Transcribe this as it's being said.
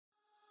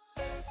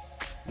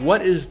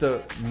What is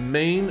the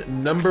main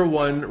number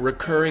one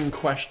recurring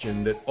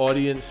question that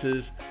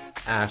audiences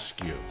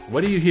ask you?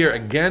 What do you hear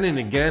again and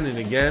again and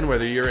again,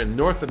 whether you're in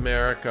North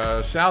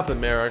America, South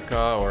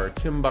America, or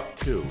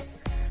Timbuktu?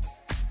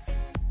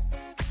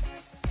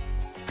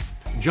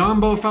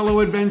 Jumbo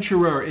fellow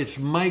adventurer, it's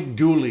Mike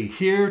Dooley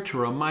here to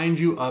remind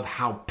you of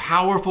how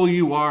powerful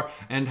you are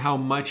and how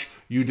much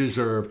you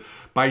deserve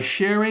by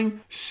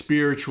sharing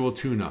spiritual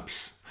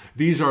tune-ups.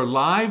 These are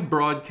live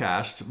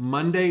broadcasts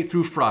Monday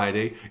through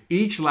Friday,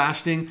 each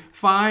lasting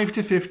 5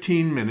 to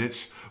 15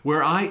 minutes,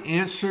 where I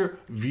answer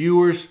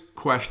viewers'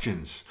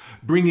 questions,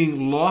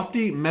 bringing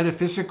lofty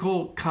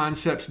metaphysical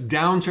concepts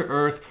down to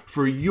earth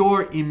for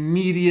your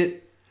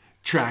immediate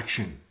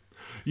traction.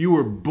 You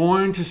were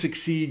born to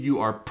succeed. You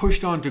are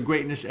pushed on to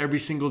greatness every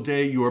single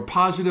day. Your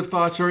positive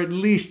thoughts are at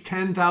least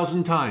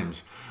 10,000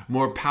 times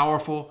more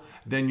powerful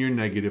than your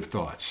negative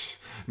thoughts.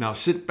 Now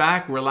sit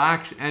back,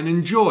 relax, and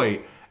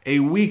enjoy a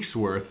week's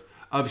worth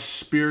of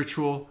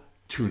spiritual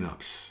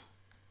tune-ups.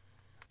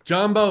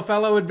 Jumbo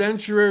fellow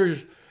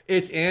adventurers,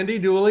 it's Andy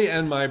Dooley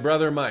and my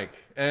brother Mike.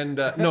 And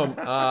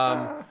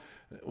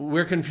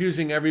we're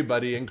confusing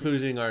everybody,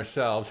 including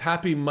ourselves.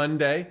 Happy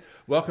Monday.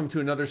 Welcome to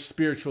another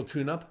spiritual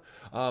tune-up.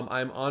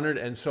 I'm honored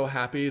and so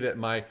happy that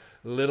my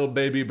little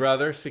baby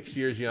brother, 6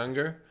 years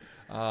younger,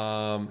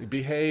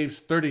 behaves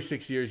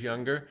 36 years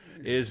younger,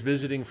 is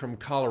visiting from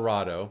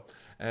Colorado.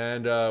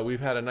 And we've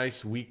had a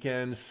nice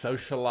weekend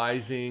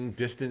socializing,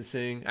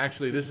 distancing.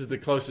 Actually, this is the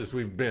closest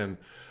we've been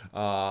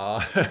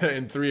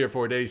in 3 or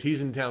 4 days.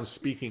 He's in town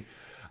speaking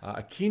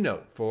a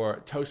keynote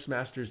for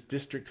Toastmasters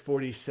District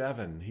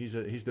 47.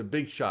 He's the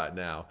big shot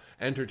now,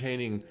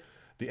 entertaining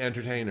the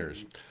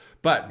entertainers.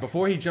 But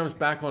before he jumps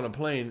back on a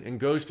plane and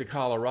goes to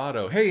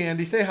Colorado, hey,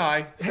 Andy, say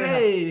hi.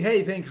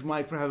 Hey, thanks,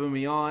 Mike, for having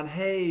me on.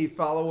 Hey,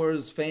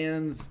 followers,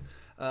 fans,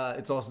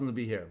 it's awesome to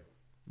be here.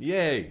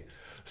 Yay.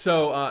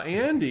 So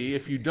Andy,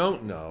 if you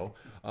don't know,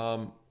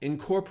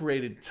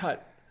 incorporated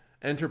Tut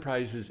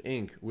Enterprises,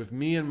 Inc. with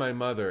me and my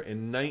mother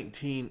in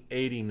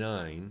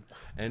 1989.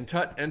 And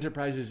Tut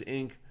Enterprises,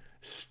 Inc.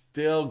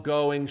 still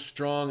going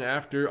strong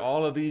after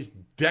all of these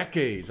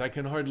decades. I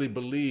can hardly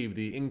believe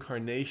the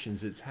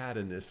incarnations it's had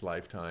in this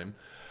lifetime.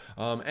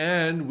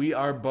 And we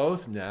are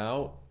both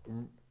now,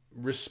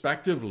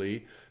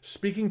 respectively,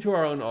 speaking to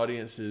our own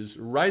audiences,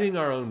 writing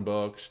our own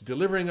books,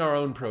 delivering our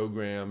own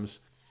programs.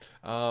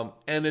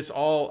 And it's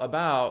all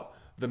about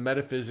the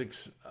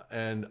metaphysics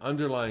and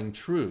underlying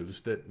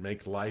truths that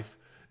make life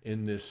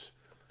in this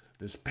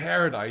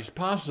paradise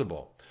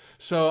possible.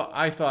 So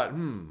I thought,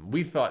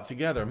 we thought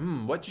together,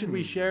 what should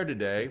we share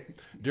today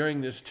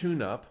during this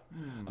tune-up?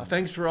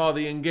 Thanks for all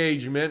the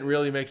engagement,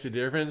 really makes a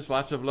difference.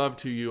 Lots of love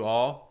to you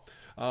all.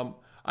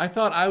 I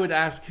thought I would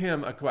ask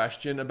him a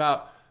question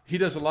about, he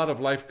does a lot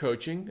of life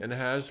coaching and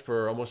has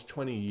for almost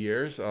 20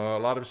 years, a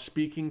lot of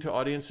speaking to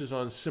audiences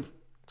on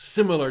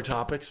similar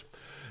topics.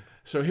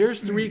 So here's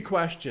 3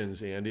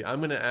 questions, Andy, I'm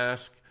going to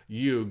ask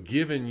you,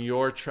 given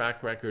your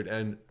track record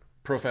and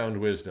profound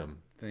wisdom.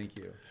 Thank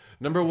you.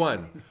 Number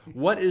 1,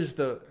 what is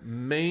the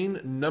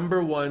main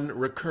number one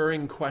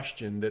recurring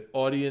question that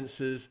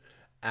audiences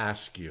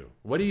ask you?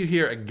 What do you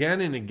hear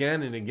again and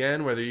again and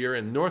again, whether you're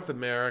in North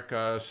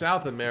America,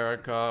 South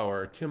America,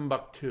 or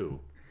Timbuktu?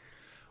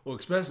 Well,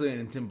 especially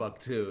in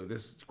Timbuktu,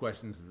 this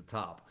question's at the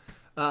top.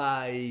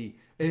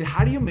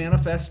 How do you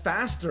manifest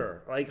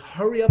faster? Like,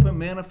 hurry up and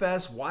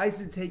manifest. Why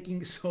is it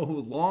taking so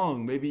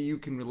long? Maybe you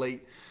can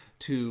relate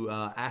to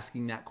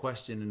asking that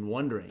question and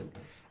wondering.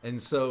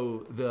 And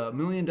so the $1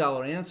 million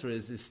answer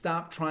is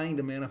stop trying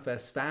to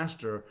manifest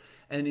faster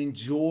and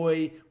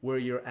enjoy where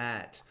you're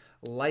at.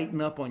 Lighten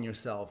up on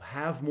yourself,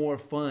 have more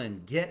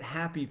fun, get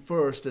happy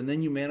first, and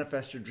then you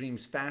manifest your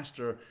dreams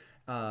faster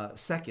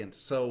second.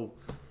 So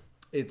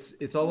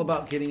it's all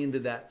about getting into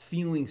that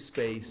feeling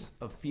space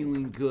of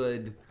feeling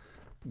good.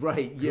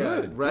 Right, yeah,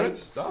 Good, right? good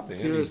stuff, Andy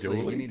Seriously,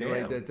 Dooley. you need to Damn.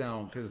 write that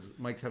down because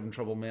Mike's having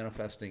trouble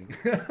manifesting.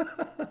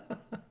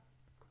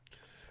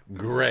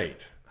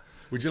 Great.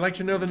 Would you like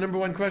to know the number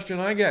one question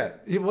I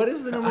get? What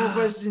is the number one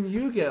question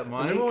you get,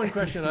 Mike? The number one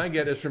question I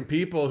get is from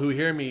people who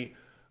hear me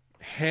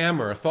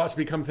hammer, thoughts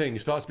become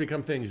things, thoughts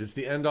become things. It's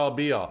the end all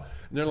be all.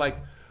 And they're like,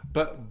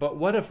 but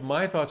what if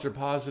my thoughts are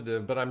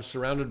positive, but I'm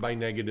surrounded by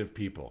negative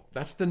people?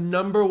 That's the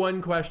number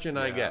one question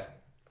I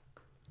get.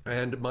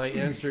 And my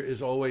answer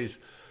is always,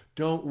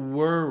 don't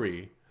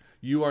worry.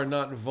 You are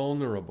not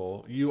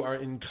vulnerable. You are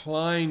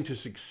inclined to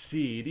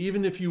succeed.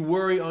 Even if you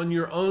worry on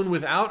your own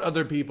without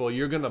other people,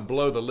 you're going to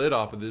blow the lid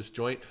off of this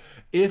joint.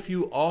 If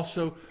you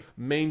also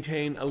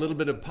maintain a little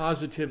bit of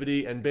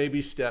positivity and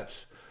baby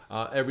steps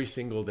every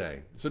single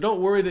day. So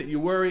don't worry that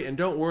you worry, and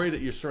don't worry that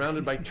you're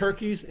surrounded by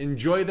turkeys.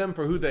 Enjoy them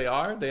for who they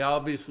are. They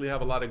obviously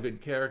have a lot of good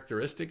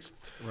characteristics.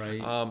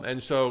 Right.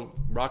 And so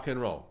rock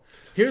and roll.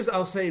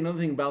 I'll say another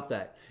thing about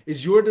that.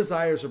 Is your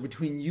desires are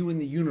between you and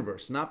the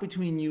universe, not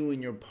between you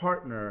and your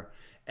partner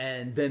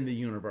and then the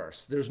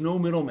universe. There's no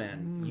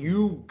middleman.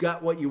 You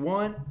got what you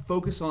want.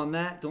 Focus on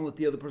that. Don't let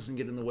the other person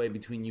get in the way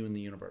between you and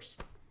the universe.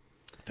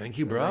 Thank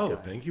you, bro.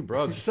 Thank you,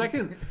 bro. The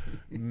second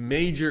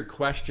major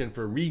question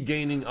for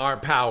regaining our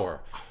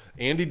power.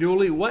 Andy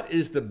Dooley, what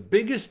is the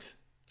biggest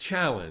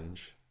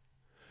challenge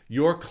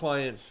your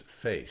clients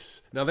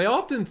face? Now, they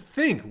often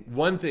think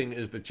one thing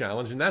is the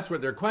challenge, and that's where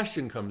their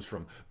question comes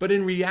from. But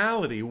in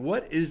reality,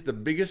 what is the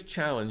biggest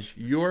challenge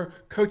your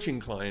coaching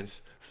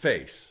clients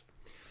face?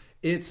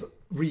 It's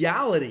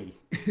reality.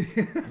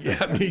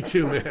 Yeah, me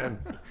too, man.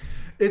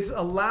 It's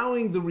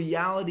allowing the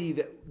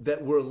reality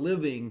that we're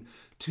living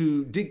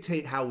to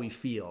dictate how we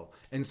feel.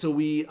 And so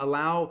we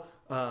allow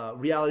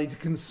reality to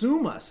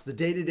consume us. The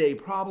day-to-day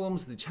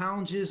problems, the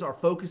challenges, our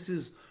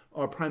focuses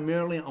are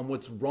primarily on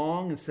what's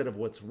wrong instead of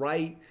what's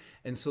right.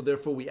 And so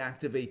therefore we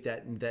activate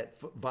that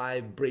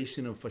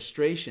vibration of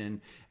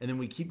frustration, and then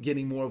we keep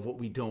getting more of what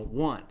we don't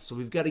want. So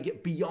we've got to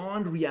get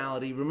beyond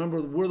reality.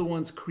 Remember, we're the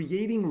ones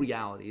creating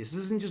reality. This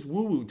isn't just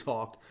woo-woo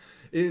talk.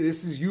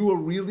 This is you are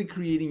really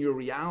creating your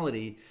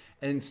reality,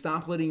 and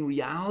stop letting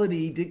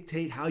reality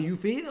dictate how you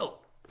feel.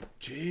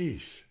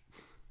 Jeez.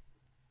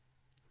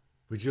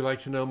 Would you like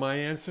to know my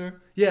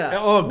answer? Yeah.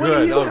 Oh, good. What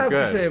do you oh, have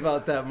good. to say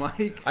about that,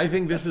 Mike? I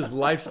think this is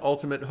life's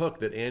ultimate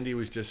hook that Andy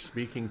was just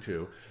speaking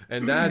to.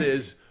 And that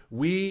is,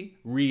 we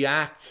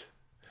react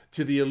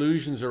to the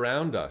illusions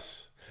around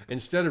us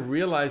instead of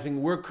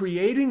realizing we're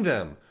creating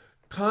them,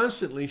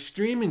 constantly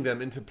streaming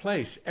them into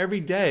place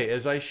every day.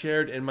 As I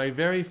shared in my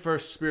very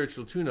first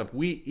spiritual tune-up,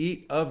 we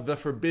eat of the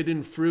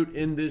forbidden fruit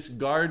in this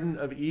Garden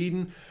of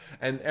Eden,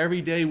 and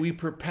every day we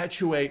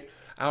perpetuate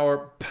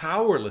our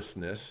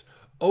powerlessness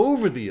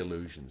over the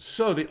illusions.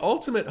 So the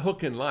ultimate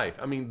hook in life,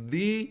 I mean,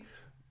 the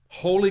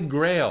holy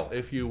grail,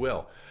 if you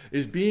will,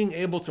 is being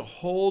able to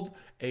hold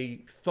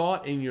a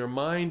thought in your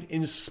mind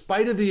in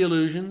spite of the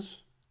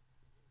illusions,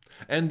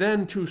 and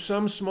then to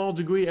some small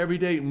degree every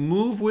day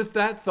move with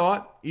that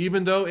thought,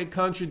 even though it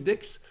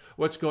contradicts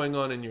what's going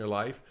on in your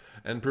life,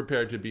 and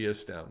prepare to be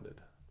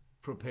astounded.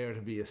 Prepare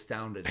to be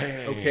astounded.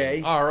 Bang.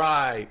 Okay. All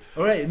right.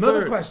 All right.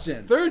 Another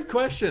question. Third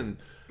question.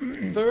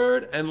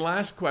 Third and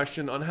last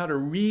question on how to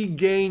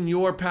regain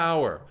your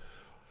power.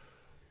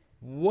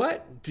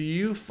 What do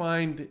you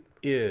find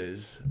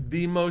is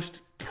the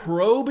most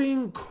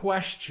probing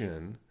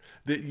question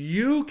that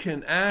you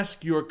can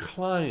ask your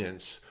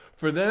clients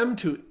for them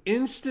to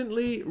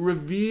instantly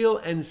reveal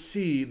and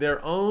see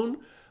their own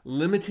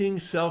limiting,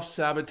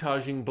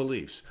 self-sabotaging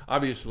beliefs?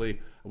 Obviously,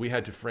 we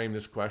had to frame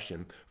this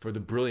question for the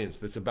brilliance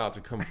that's about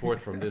to come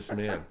forth from this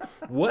man.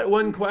 What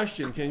one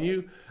question can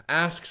you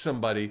ask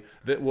somebody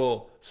that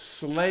will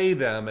slay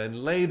them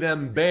and lay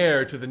them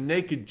bare to the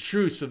naked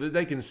truth so that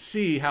they can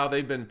see how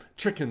they've been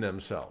tricking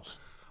themselves?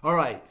 All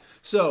right.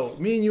 So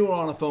me and you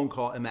are on a phone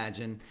call,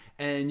 imagine,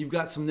 and you've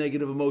got some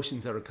negative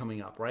emotions that are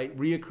coming up, right?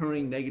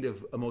 Reoccurring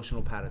negative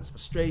emotional patterns,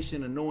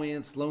 frustration,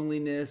 annoyance,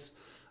 loneliness,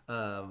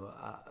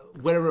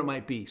 whatever it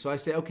might be. So I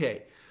say,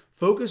 okay,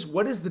 focus.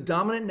 What is the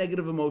dominant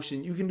negative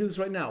emotion? You can do this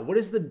right now. What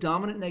is the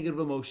dominant negative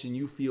emotion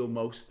you feel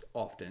most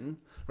often,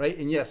 right?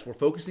 And yes, we're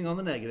focusing on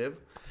the negative.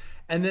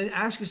 And then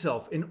ask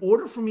yourself, in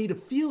order for me to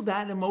feel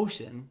that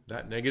emotion,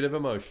 that negative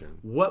emotion,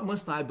 what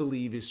must I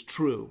believe is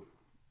true?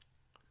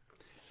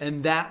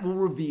 And that will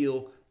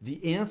reveal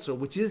the answer,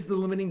 which is the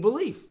limiting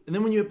belief. And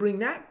then when you bring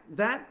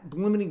that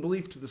limiting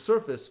belief to the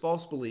surface,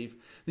 false belief,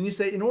 then you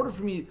say, in order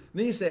for me,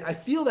 then you say, I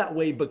feel that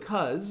way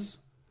because,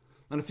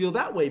 and I feel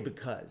that way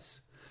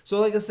because. So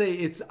like I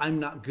say, I'm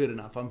not good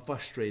enough. I'm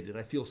frustrated.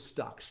 I feel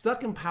stuck.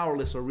 Stuck and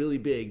powerless are really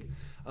big.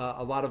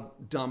 A lot of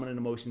dominant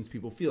emotions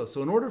people feel.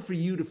 So in order for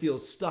you to feel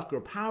stuck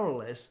or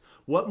powerless,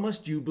 what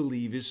must you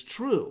believe is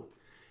true?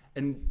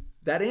 And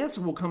that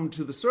answer will come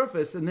to the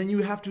surface, and then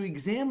you have to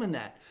examine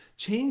that.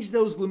 Change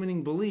those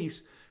limiting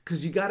beliefs,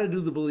 because you got to do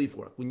the belief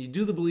work. When you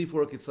do the belief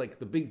work, it's like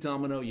the big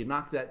domino. You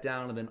knock that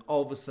down, and then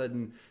all of a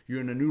sudden,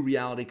 you're in a new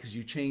reality because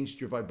you changed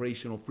your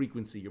vibrational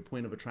frequency, your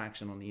point of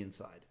attraction on the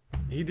inside.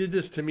 He did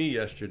this to me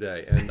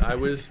yesterday, and I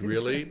was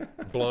really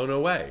blown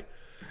away.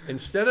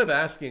 Instead of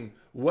asking,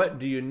 what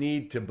do you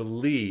need to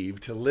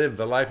believe to live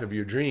the life of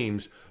your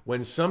dreams,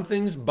 when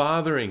something's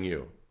bothering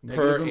you,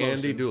 per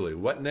Andy Dooley,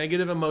 what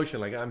negative emotion,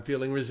 like I'm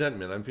feeling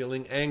resentment, I'm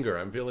feeling anger,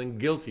 I'm feeling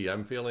guilty,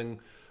 I'm feeling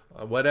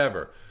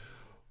whatever.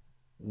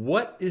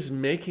 What is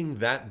making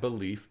that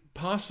belief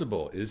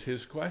possible is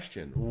his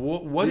question.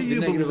 What do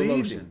you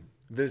believe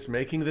that's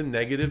making the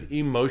negative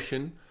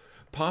emotion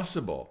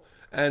possible?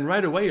 And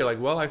right away, you're like,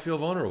 well, I feel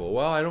vulnerable.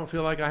 Well, I don't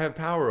feel like I have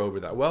power over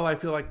that. Well, I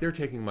feel like they're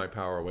taking my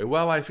power away.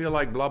 Well, I feel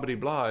like blah, blah,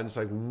 blah. And it's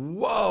like,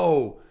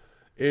 whoa,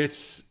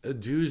 it's a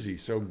doozy.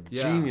 So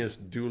genius,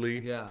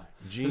 Dooley. Yeah.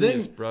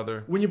 Genius,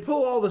 brother. When you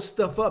pull all this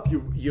stuff up,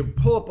 you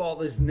pull up all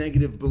these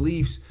negative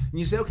beliefs, and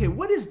you say, okay,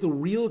 what is the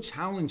real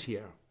challenge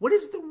here? What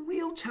is the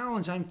real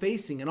challenge I'm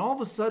facing? And all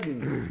of a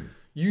sudden,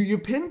 you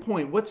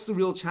pinpoint what's the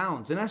real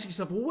challenge and ask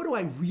yourself, well, what do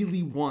I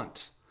really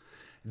want?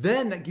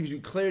 Then that gives you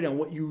clarity on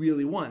what you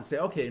really want. Say,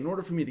 okay, in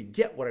order for me to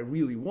get what I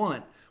really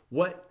want,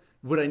 what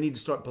would I need to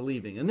start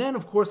believing? And then,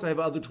 of course, I have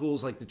other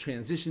tools like the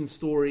transition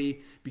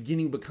story,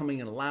 beginning,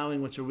 becoming, and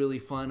allowing, which are really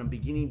fun. I'm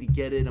beginning to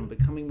get it. I'm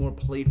becoming more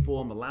playful.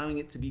 I'm allowing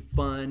it to be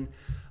fun.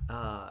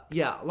 A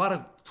lot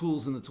of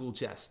tools in the tool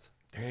chest.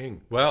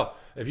 Dang. Well,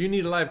 if you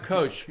need a life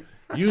coach,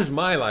 use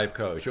my life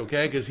coach,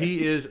 okay? Because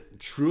he is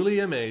truly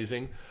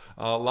amazing.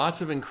 Lots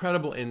of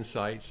incredible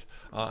insights.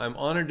 I'm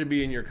honored to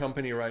be in your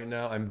company right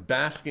now. I'm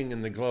basking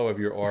in the glow of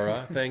your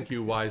aura. Thank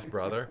you, wise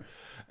brother.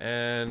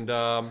 And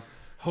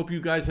hope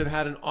you guys have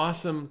had an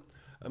awesome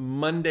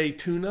Monday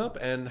tune-up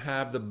and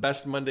have the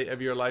best Monday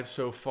of your life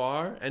so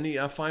far. Any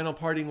final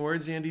parting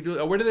words, Andy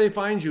Dooley? Where do they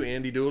find you,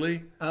 Andy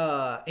Dooley?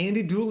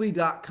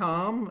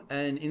 AndyDooley.com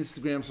and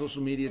Instagram,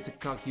 social media,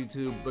 TikTok,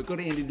 YouTube. But go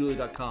to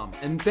AndyDooley.com.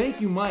 And thank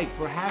you, Mike,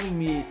 for having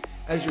me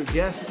as your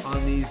guest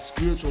on these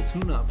spiritual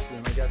tune-ups.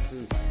 And I got to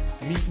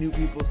meet new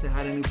people, say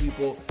hi to new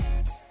people.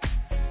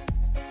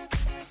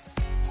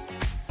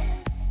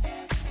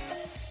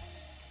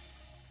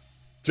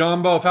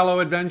 Jumbo, fellow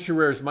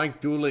adventurers,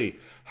 Mike Dooley.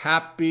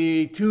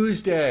 Happy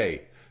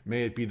Tuesday.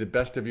 May it be the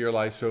best of your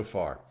life so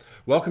far.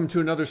 Welcome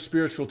to another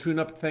spiritual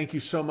tune-up. Thank you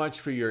so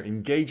much for your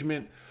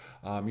engagement,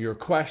 your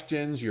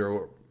questions,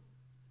 your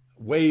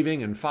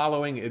waving and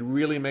following. It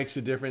really makes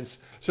a difference.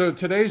 So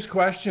today's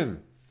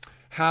question,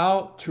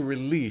 how to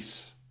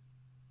release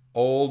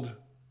old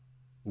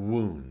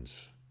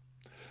wounds.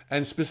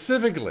 And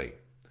specifically,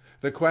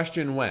 the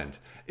question went,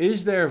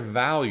 is there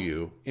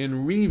value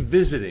in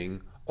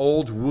revisiting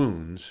old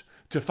wounds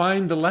to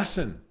find the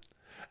lesson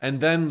and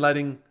then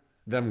letting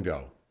them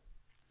go?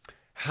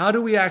 How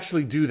do we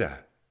actually do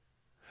that?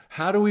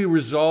 How do we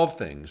resolve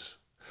things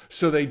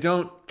so they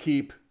don't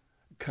keep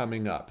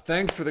coming up?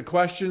 Thanks for the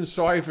question.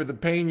 Sorry for the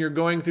pain you're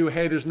going through.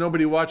 Hey, there's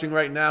nobody watching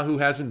right now who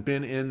hasn't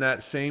been in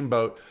that same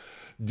boat,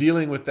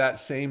 dealing with that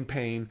same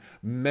pain.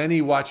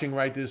 Many watching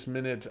right this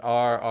minute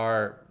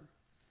are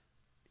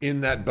in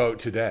that boat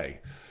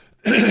today.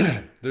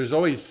 There's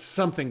always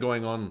something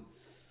going on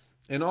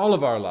in all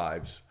of our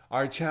lives.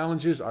 Our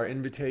challenges are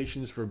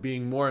invitations for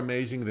being more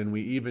amazing than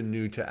we even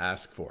knew to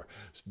ask for.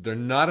 They're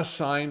not a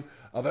sign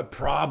of a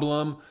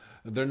problem.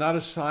 They're not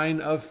a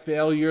sign of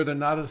failure. They're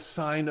not a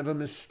sign of a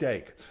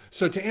mistake.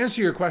 So to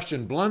answer your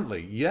question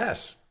bluntly,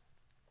 yes,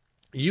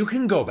 you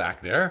can go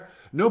back there.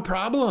 No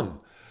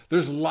problem.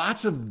 There's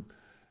lots of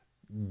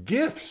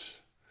gifts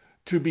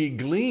to be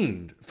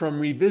gleaned from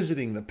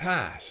revisiting the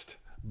past.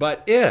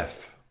 But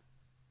if,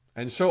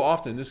 and so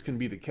often this can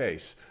be the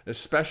case,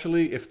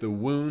 especially if the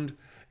wound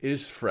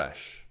is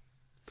fresh.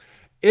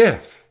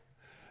 If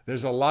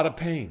there's a lot of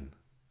pain,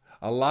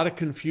 a lot of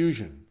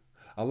confusion,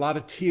 a lot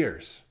of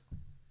tears,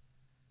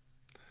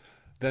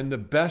 then the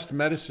best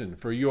medicine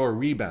for your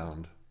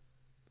rebound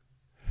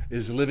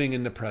is living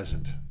in the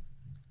present.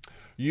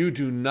 You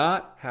do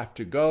not have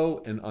to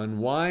go and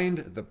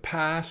unwind the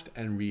past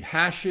and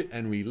rehash it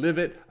and relive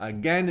it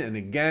again and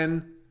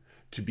again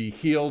to be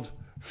healed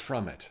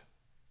from it.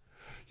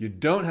 You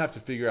don't have to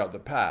figure out the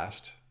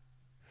past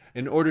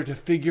in order to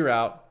figure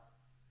out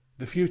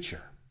the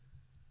future.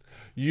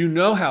 You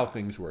know how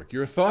things work.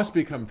 Your thoughts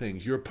become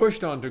things. You're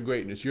pushed on to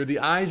greatness. You're the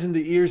eyes and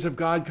the ears of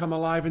God come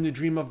alive in the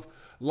dream of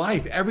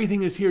life.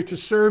 Everything is here to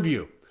serve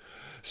you.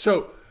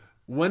 So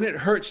when it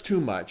hurts too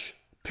much,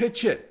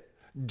 pitch it.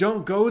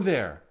 Don't go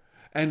there.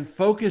 And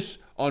focus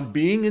on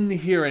being in the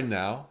here and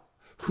now,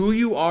 who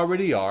you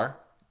already are.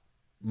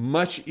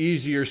 Much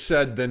easier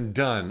said than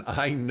done,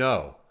 I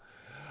know.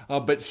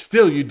 But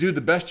still, you do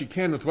the best you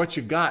can with what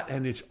you got,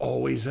 and it's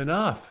always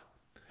enough.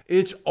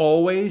 It's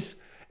always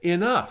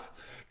enough.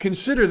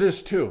 Consider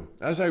this too.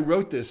 As I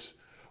wrote this,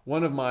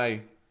 one of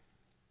my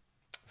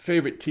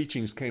favorite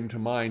teachings came to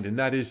mind, and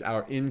that is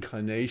our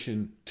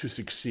inclination to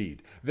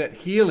succeed. That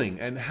healing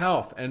and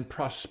health and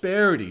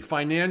prosperity,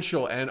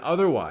 financial and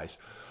otherwise,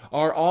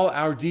 are all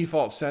our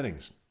default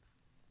settings.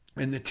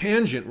 And the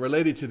tangent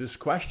related to this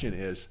question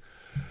is,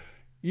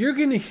 you're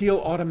going to heal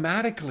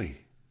automatically.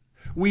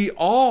 We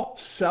all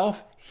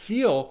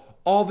self-heal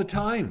all the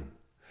time.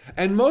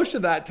 And most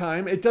of that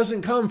time, it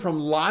doesn't come from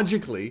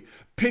logically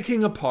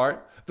picking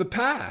apart the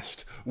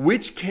past,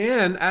 which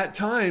can at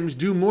times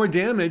do more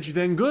damage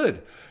than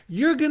good.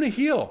 You're going to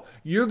heal.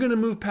 You're going to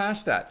move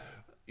past that.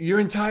 Your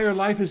entire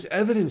life is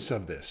evidence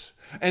of this.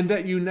 And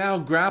that you now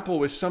grapple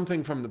with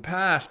something from the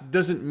past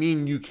doesn't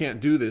mean you can't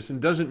do this,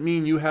 and doesn't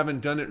mean you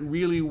haven't done it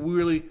really,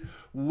 really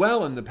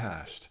well in the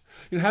past.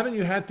 You know, haven't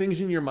you had things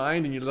in your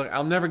mind and you're like,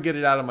 I'll never get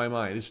it out of my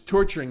mind. It's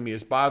torturing me.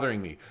 It's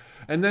bothering me.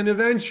 And then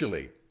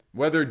eventually,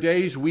 whether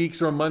days,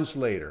 weeks, or months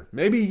later,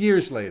 maybe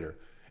years later,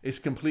 it's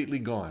completely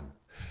gone.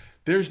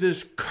 There's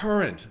this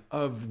current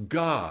of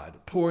God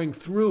pouring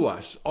through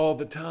us all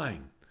the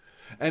time.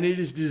 And it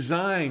is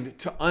designed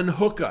to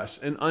unhook us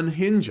and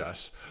unhinge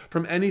us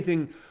from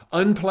anything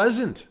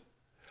unpleasant.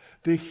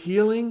 The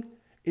healing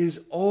is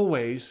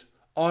always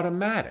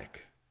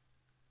automatic,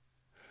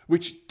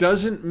 which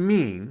doesn't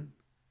mean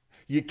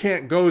you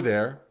can't go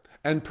there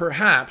and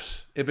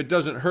perhaps, if it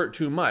doesn't hurt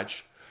too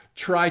much,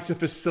 try to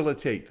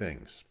facilitate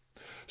things.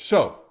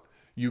 So,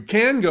 you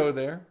can go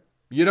there.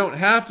 You don't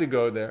have to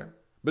go there.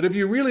 But if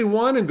you really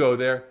want to go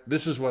there,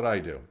 this is what I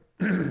do.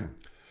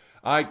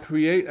 I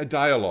create a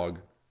dialogue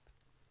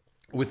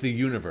with the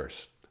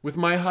universe, with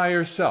my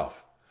higher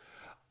self.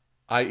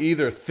 I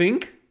either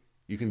think,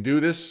 you can do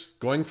this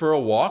going for a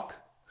walk,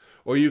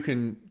 or you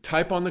can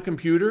type on the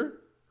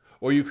computer,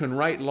 or you can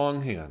write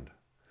longhand.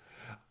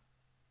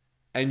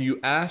 And you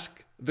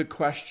ask the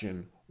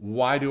question,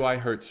 why do I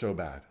hurt so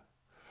bad?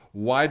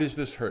 Why does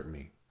this hurt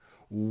me?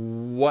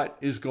 What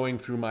is going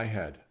through my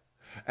head?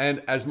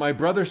 And as my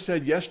brother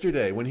said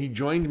yesterday when he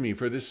joined me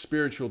for this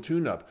spiritual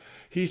tune-up,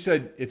 he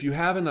said, if you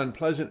have an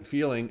unpleasant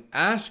feeling,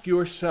 ask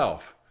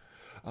yourself,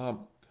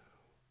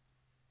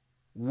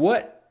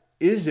 what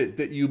is it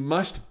that you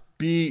must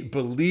be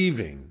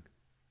believing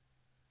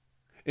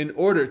in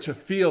order to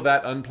feel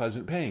that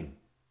unpleasant pain?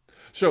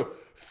 So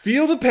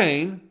feel the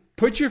pain,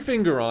 put your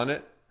finger on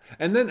it,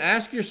 and then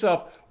ask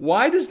yourself,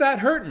 why does that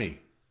hurt me?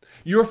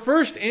 Your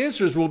first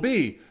answers will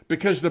be,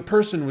 because the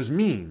person was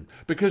mean,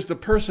 because the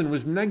person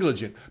was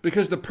negligent,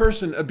 because the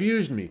person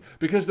abused me,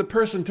 because the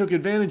person took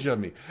advantage of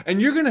me.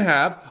 And you're going to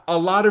have a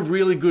lot of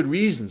really good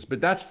reasons,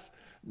 but that's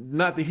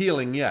not the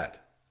healing yet.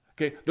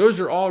 Okay, those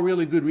are all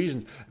really good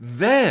reasons.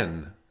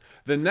 Then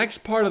the next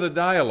part of the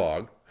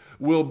dialogue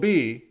will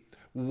be,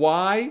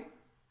 why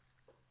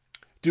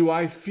do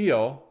I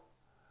feel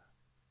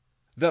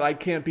that I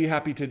can't be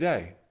happy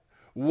today?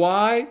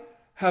 Why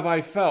have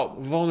I felt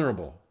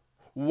vulnerable?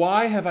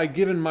 Why have I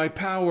given my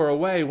power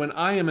away when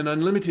I am an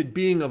unlimited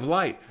being of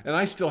light and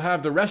I still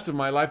have the rest of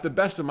my life, the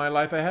best of my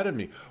life ahead of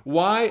me?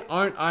 Why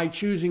aren't I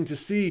choosing to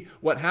see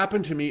what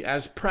happened to me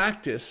as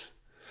practice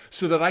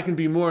so that I can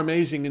be more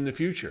amazing in the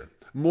future,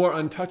 more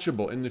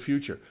untouchable in the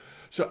future?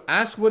 So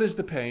ask, what is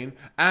the pain?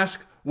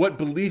 Ask what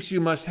beliefs you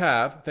must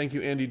have. Thank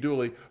you, Andy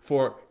Dooley,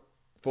 for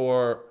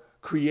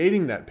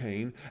creating that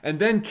pain. And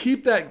then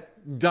keep that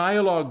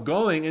dialogue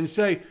going and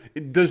say,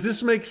 does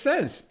this make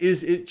sense?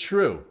 Is it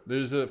true?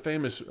 There's a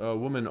famous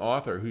woman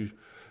author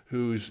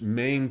whose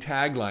main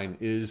tagline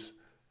is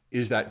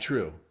that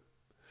true?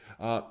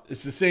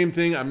 It's the same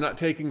thing. I'm not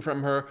taking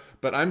from her,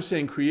 but I'm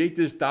saying create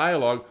this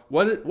dialogue.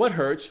 What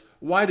hurts?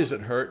 Why does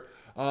it hurt?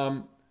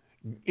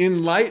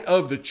 In light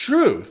of the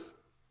truth,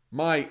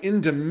 my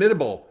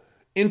indomitable,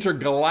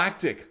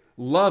 intergalactic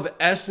love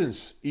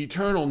essence,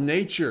 eternal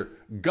nature,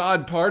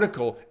 God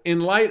particle, in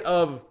light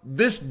of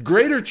this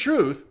greater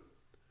truth,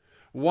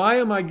 why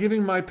am I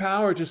giving my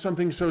power to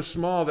something so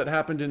small that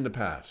happened in the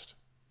past?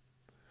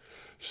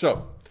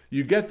 So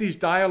you get these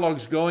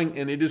dialogues going,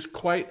 and it is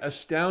quite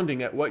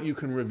astounding at what you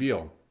can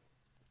reveal.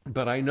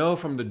 But I know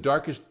from the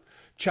darkest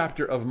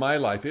chapter of my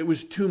life, it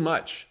was too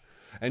much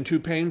and too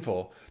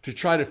painful to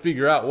try to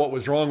figure out what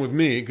was wrong with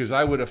me, because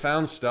I would have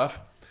found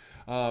stuff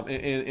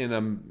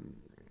in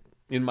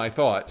my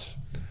thoughts.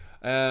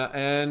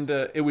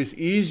 It was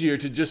easier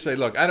to just say,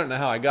 look, I don't know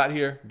how I got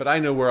here, but I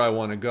know where I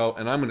want to go,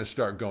 and I'm going to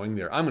start going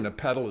there. I'm going to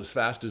pedal as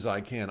fast as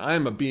I can. I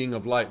am a being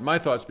of light. My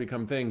thoughts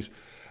become things.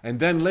 And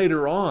then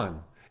later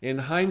on, in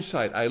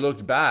hindsight, I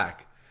looked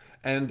back,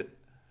 and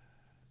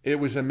it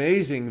was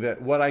amazing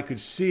that what I could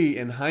see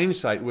in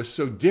hindsight was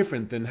so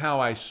different than how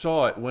I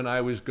saw it when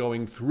I was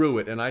going through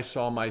it, and I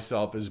saw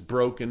myself as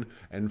broken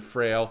and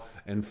frail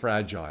and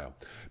fragile.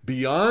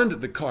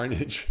 Beyond the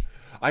carnage,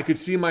 I could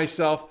see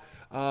myself,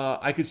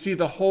 I could see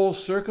the whole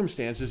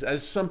circumstances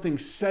as something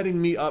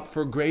setting me up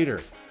for greater.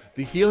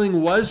 The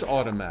healing was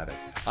automatic.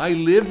 I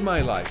lived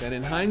my life, and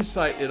in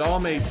hindsight, it all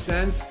made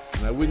sense,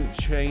 and I wouldn't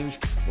change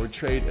or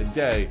trade a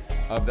day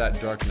of that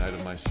dark night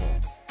of my soul.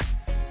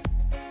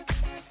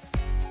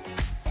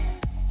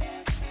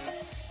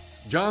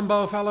 John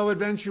Bow, fellow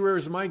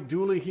adventurers, Mike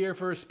Dooley here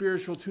for a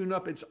spiritual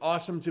tune-up. It's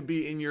awesome to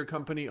be in your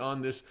company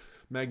on this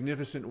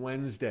magnificent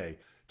Wednesday.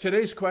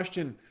 Today's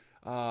question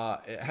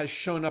has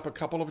shown up a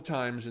couple of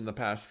times in the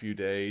past few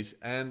days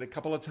and a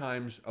couple of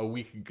times a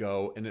week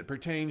ago, and it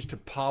pertains to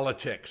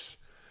politics.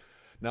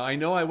 Now, I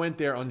know I went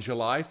there on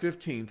July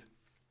 15th.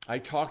 I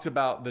talked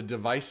about the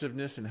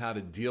divisiveness and how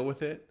to deal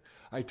with it.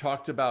 I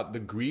talked about the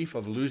grief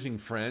of losing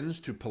friends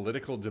to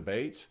political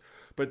debates.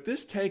 But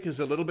this take is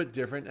a little bit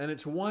different, and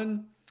it's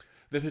one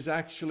that has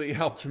actually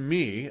helped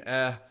me,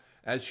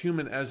 as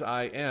human as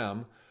I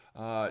am,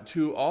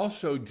 to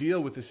also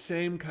deal with the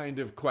same kind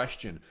of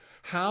question: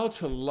 how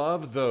to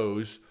love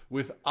those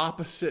with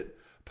opposite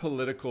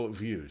political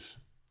views.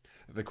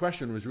 The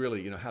question was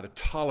really, how to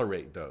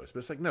tolerate those. But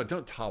it's like, no,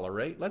 don't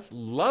tolerate. Let's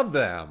love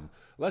them.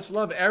 Let's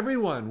love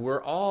everyone.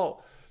 We're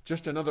all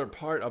just another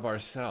part of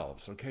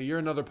ourselves, okay? You're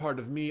another part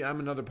of me. I'm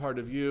another part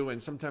of you.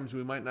 And sometimes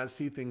we might not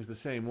see things the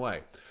same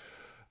way.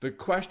 The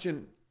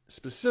question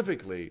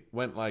specifically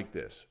went like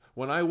this: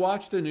 when I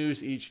watch the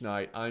news each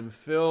night, I'm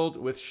filled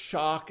with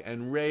shock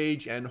and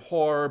rage and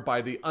horror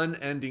by the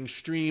unending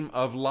stream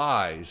of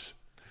lies.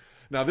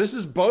 Now, this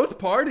is both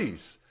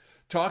parties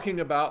talking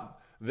about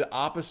the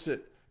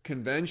opposite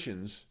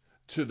conventions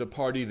to the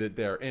party that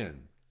they're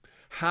in.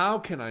 How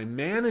can I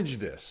manage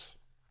this?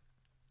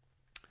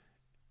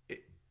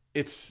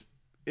 It's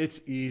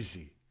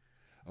easy,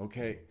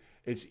 okay?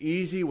 It's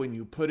easy when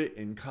you put it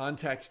in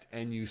context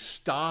and you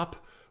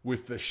stop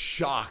with the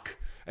shock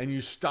and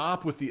you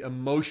stop with the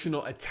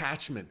emotional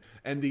attachment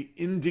and the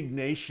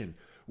indignation,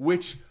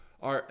 which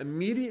are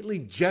immediately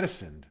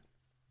jettisoned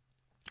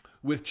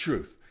with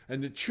truth.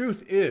 And the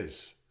truth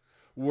is,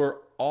 we're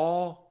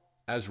all,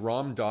 as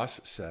Ram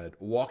Dass said,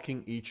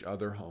 walking each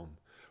other home.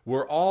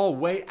 We're all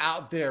way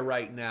out there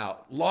right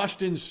now,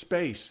 lost in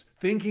space,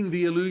 thinking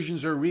the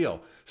illusions are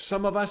real.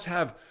 Some of us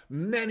have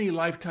many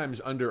lifetimes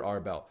under our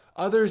belt.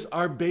 Others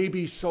are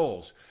baby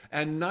souls,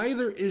 and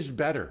neither is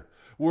better.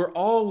 We're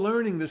all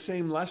learning the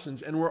same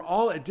lessons, and we're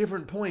all at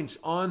different points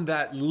on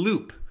that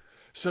loop.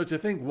 So to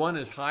think one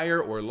is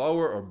higher or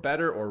lower or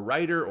better or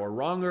righter or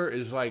wronger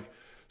is like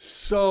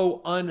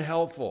so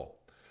unhelpful.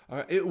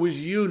 It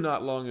was you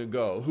not long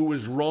ago who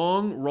was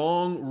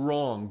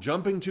wrong,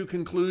 jumping to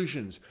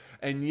conclusions,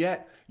 and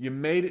yet you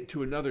made it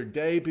to another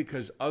day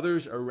because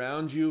others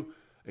around you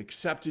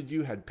accepted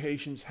you, had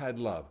patience, had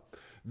love.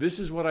 This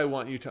is what I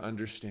want you to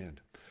understand,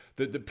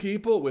 that the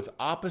people with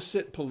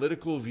opposite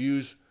political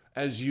views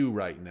as you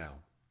right now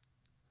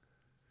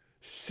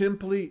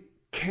simply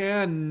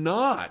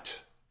cannot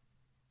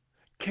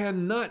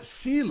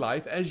see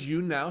life as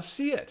you now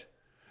see it.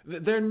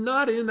 They're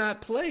not in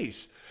that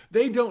place.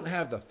 They don't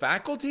have the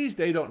faculties.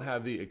 They don't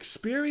have the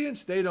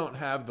experience. They don't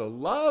have the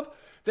love.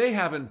 They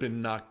haven't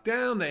been knocked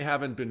down. They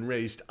haven't been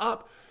raised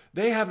up.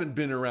 They haven't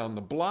been around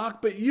the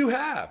block, but you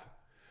have.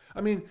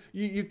 I mean,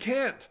 you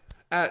can't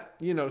at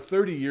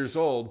 30 years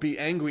old be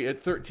angry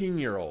at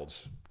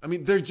 13-year-olds. I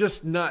mean, they're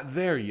just not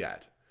there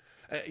yet.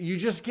 You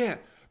just can't.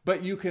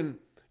 But you can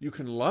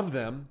love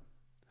them,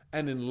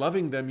 and in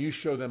loving them, you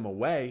show them a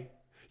way.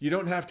 You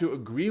don't have to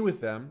agree with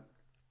them.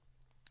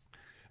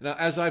 Now,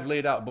 as I've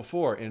laid out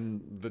before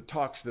in the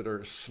talks that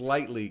are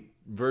slightly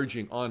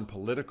verging on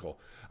political,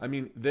 I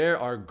mean, there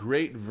are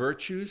great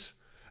virtues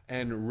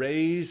and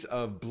rays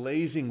of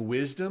blazing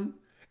wisdom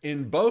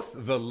in both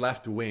the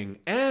left wing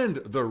and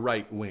the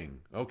right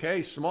wing.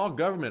 Okay, small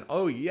government.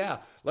 Oh, yeah,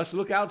 let's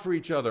look out for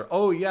each other.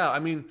 Oh, yeah, I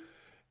mean,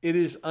 it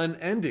is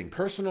unending.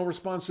 Personal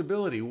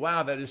responsibility.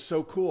 Wow, that is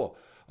so cool.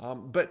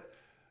 But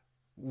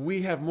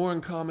we have more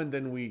in common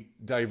than we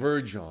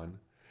diverge on.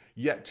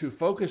 Yet to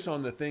focus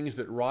on the things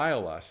that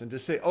rile us and to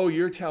say, oh,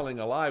 you're telling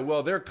a lie,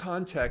 well, their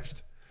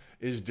context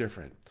is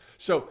different.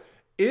 So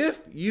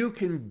if you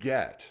can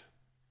get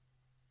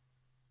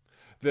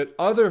that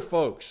other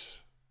folks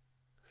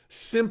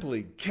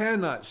simply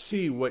cannot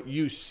see what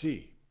you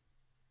see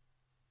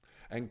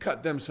and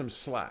cut them some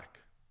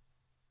slack,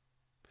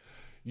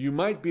 you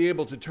might be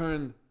able to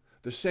turn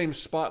the same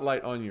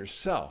spotlight on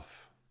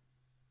yourself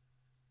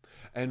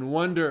and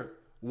wonder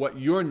what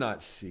you're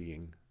not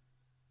seeing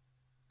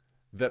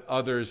that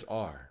others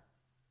are.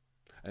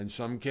 In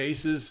some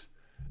cases,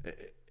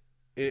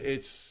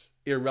 it's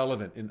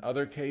irrelevant. In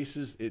other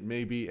cases, it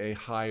may be a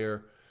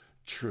higher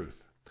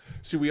truth.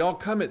 See, we all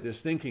come at this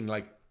thinking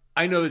like,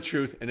 I know the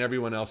truth and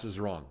everyone else is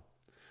wrong.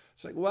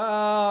 It's like,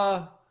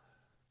 well,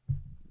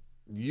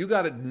 you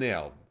got it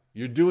nailed.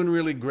 You're doing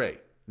really great.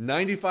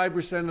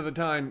 95% of the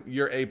time,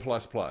 you're A++.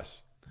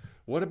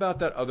 What about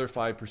that other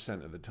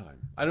 5% of the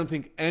time? I don't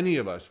think any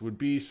of us would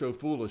be so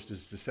foolish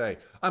as to say,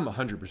 I'm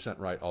 100%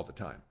 right all the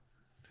time.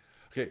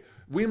 Okay,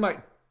 we might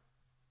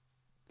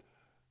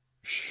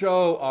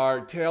show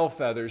our tail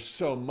feathers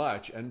so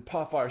much and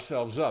puff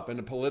ourselves up in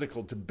a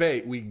political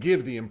debate, we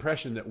give the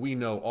impression that we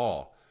know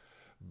all.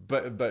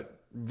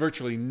 But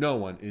virtually no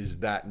one is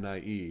that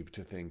naive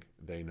to think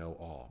they know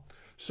all.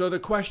 So the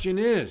question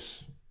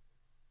is,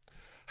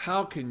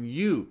 how can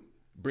you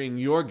bring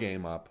your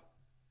game up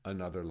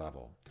another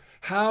level?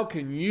 How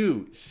can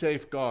you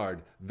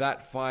safeguard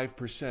that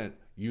 5%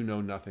 you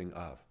know nothing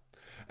of?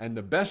 And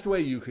the best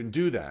way you can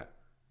do that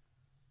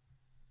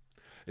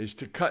is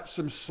to cut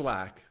some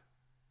slack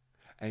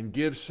and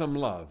give some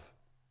love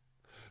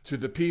to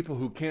the people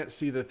who can't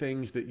see the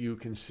things that you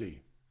can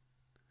see.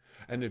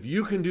 And if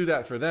you can do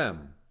that for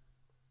them,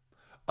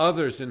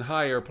 others in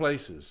higher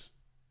places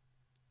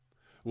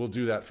will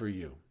do that for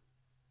you.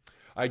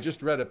 I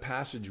just read a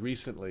passage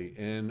recently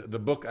in the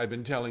book I've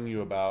been telling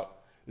you about.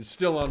 It's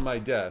still on my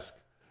desk,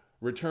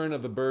 Return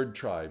of the Bird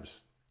Tribes.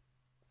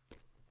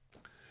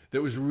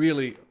 That was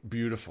really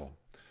beautiful.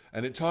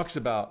 And it talks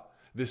about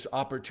this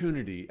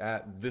opportunity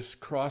at this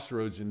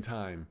crossroads in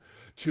time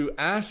to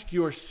ask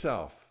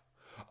yourself,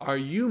 are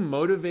you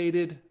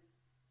motivated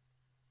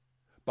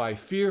by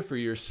fear for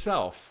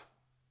yourself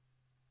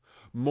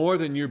more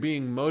than you're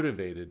being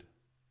motivated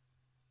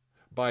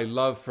by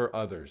love for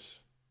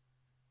others?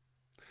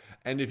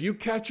 And if you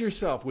catch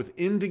yourself with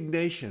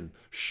indignation,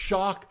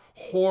 shock,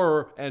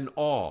 horror, and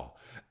awe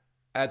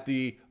at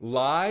the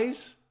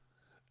lies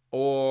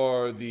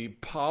or the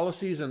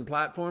policies and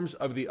platforms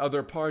of the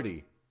other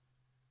party,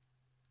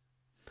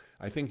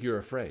 I think you're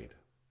afraid.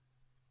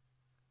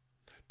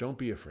 Don't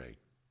be afraid.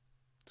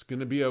 It's going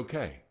to be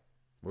okay.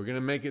 We're going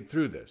to make it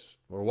through this.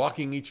 We're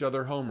walking each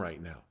other home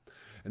right now.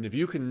 And if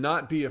you can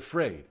not be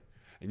afraid,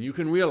 and you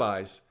can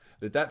realize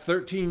that that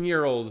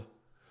 13-year-old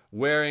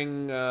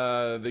wearing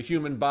the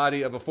human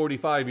body of a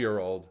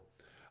 45-year-old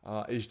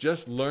is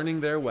just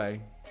learning their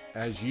way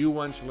as you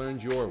once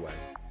learned your way,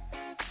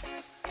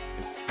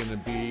 it's going to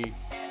be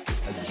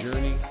a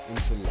journey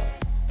into love.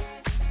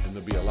 And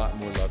there'll be a lot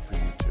more love for you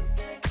too.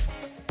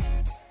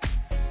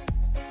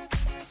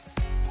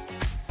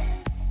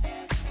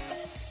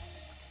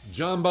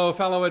 Jumbo,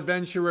 fellow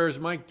adventurers,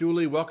 Mike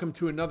Dooley, welcome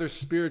to another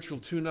spiritual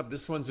tune-up.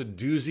 This one's a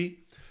doozy.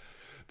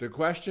 The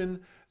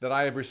question that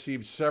I have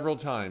received several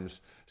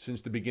times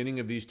since the beginning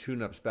of these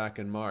tune-ups back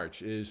in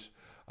March is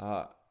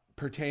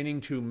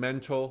pertaining to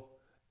mental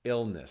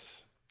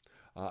illness,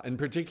 in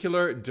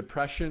particular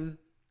depression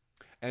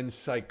and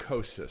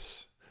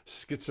psychosis,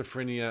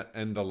 schizophrenia,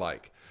 and the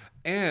like.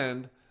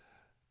 And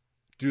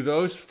do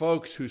those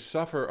folks who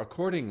suffer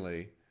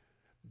accordingly,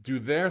 do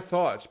their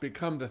thoughts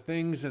become the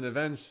things and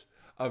events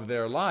of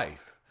their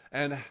life?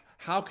 And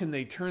how can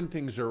they turn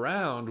things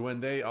around when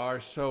they are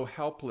so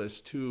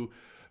helpless to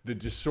the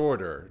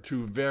disorder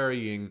to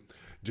varying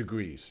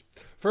degrees?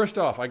 First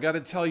off, I got to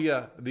tell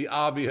you the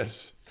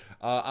obvious.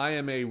 I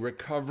am a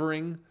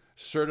recovering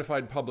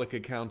certified public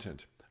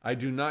accountant. I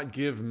do not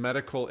give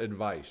medical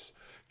advice.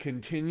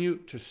 Continue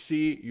to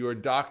see your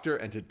doctor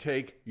and to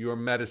take your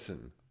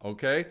medicine,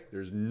 okay?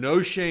 There's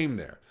no shame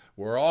there.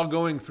 We're all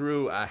going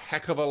through a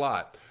heck of a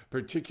lot,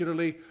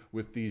 particularly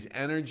with these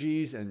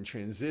energies and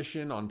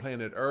transition on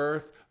planet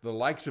Earth, the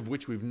likes of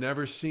which we've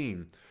never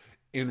seen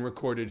in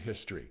recorded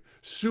history.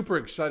 Super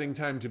exciting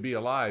time to be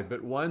alive,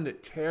 but one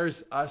that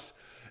tears us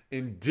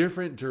in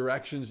different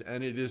directions,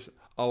 and it is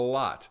a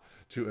lot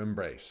to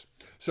embrace.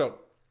 So,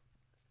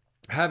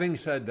 having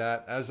said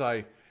that, as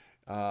I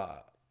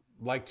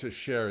like to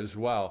share as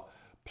well,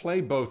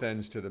 play both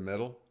ends to the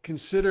middle.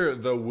 Consider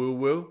the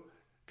woo-woo.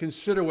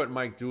 Consider what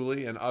Mike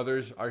Dooley and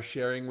others are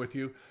sharing with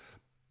you,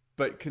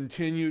 but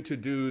continue to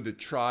do the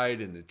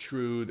tried and the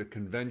true, the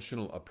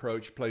conventional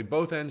approach. Play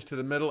both ends to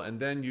the middle, and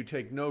then you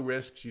take no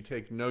risks, you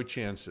take no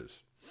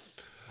chances.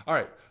 All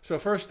right, so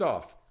first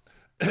off,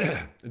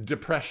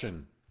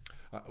 depression.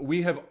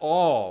 We have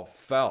all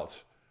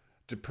felt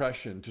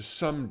depression to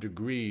some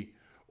degree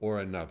or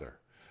another.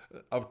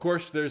 Of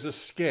course, there's a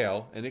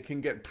scale, and it can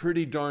get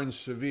pretty darn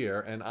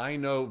severe, and I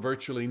know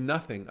virtually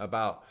nothing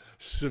about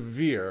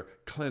severe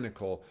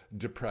clinical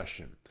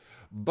depression.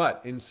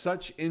 But in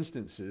such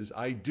instances,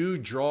 I do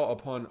draw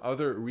upon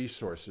other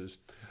resources,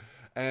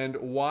 and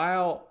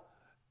while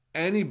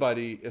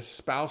anybody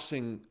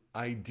espousing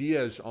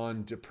ideas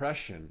on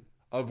depression,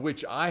 of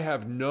which I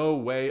have no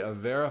way of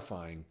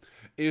verifying,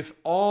 if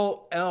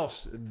all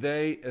else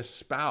they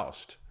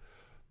espoused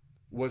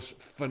was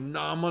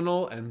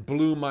phenomenal and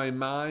blew my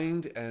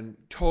mind and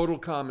total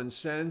common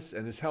sense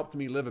and has helped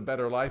me live a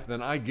better life,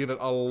 then I give it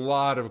a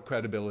lot of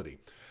credibility.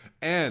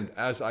 And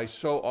as I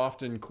so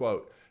often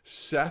quote,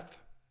 Seth,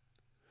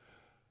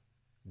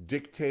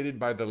 dictated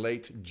by the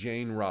late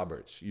Jane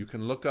Roberts. You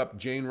can look up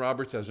Jane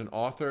Roberts as an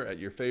author at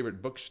your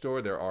favorite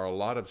bookstore. There are a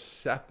lot of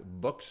Seth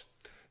books.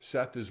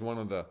 Seth is one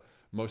of the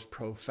most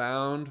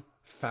profound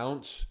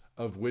founts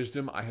of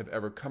wisdom I have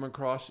ever come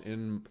across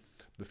in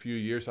the few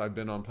years I've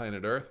been on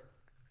planet Earth.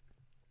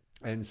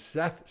 And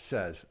Seth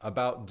says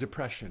about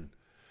depression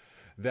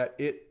that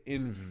it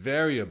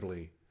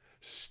invariably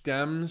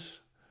stems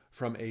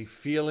from a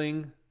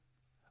feeling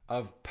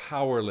of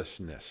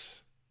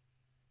powerlessness.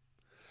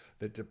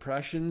 That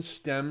depression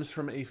stems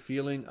from a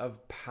feeling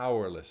of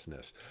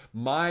powerlessness.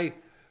 My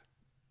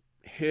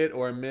hit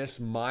or miss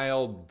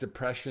mild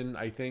depression,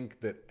 I think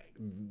that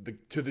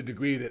to the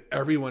degree that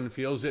everyone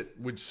feels it,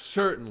 would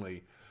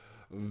certainly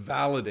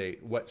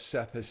validate what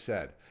Seth has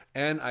said.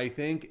 And I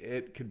think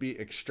it could be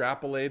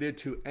extrapolated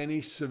to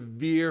any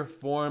severe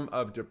form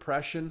of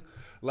depression.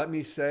 Let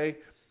me say,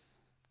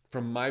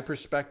 from my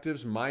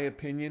perspectives, my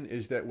opinion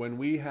is that when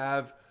we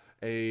have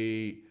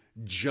a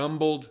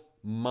jumbled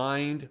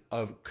mind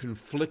of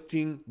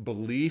conflicting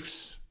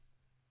beliefs,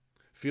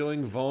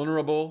 feeling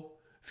vulnerable,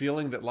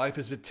 feeling that life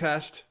is a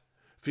test,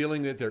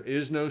 feeling that there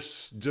is no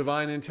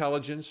divine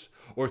intelligence,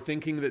 or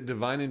thinking that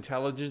divine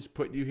intelligence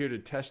put you here to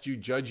test you,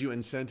 judge you,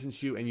 and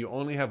sentence you, and you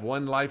only have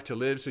one life to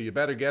live, so you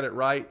better get it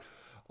right.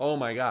 Oh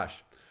my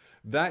gosh.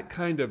 That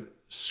kind of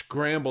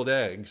scrambled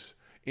eggs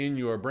in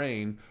your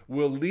brain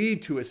will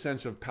lead to a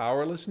sense of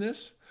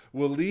powerlessness,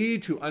 will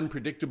lead to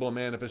unpredictable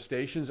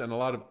manifestations and a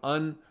lot of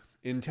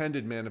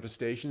unintended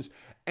manifestations,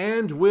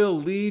 and will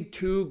lead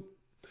to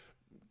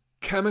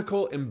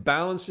chemical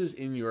imbalances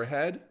in your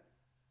head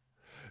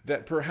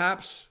that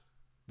perhaps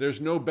there's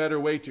no better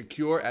way to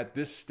cure at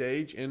this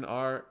stage in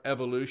our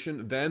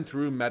evolution than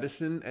through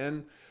medicine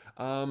and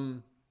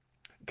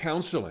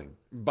counseling.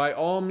 By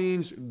all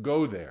means,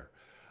 go there.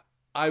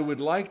 I would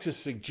like to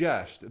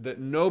suggest that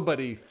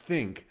nobody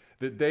think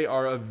that they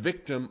are a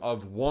victim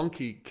of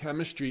wonky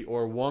chemistry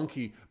or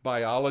wonky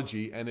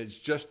biology and it's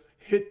just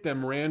hit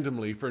them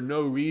randomly for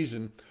no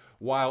reason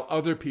while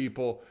other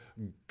people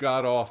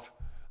got off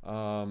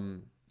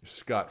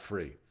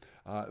scot-free.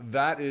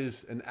 That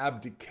is an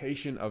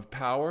abdication of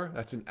power.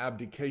 That's an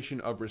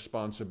abdication of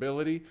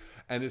responsibility,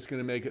 and it's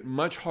going to make it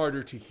much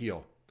harder to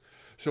heal.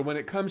 So when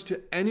it comes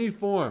to any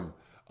form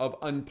of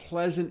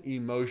unpleasant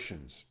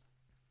emotions,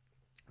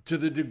 to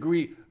the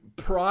degree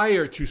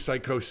prior to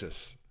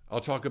psychosis,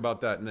 I'll talk about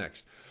that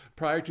next.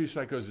 Prior to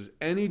psychosis,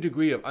 any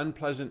degree of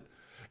unpleasant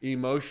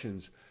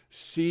emotions,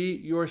 see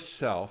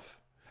yourself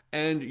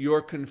and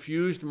your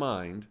confused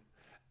mind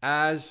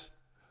as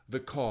the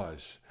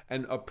cause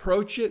and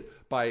approach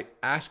it by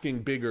asking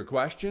bigger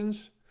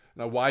questions.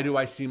 Now, why do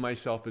I see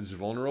myself as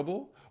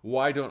vulnerable?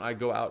 Why don't I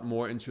go out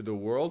more into the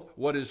world?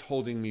 What is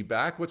holding me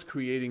back? What's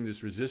creating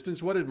this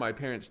resistance? What did my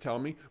parents tell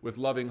me with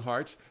loving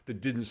hearts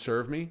that didn't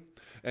serve me?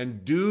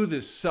 And do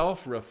this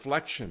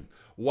self-reflection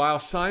while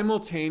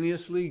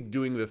simultaneously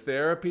doing the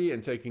therapy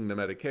and taking the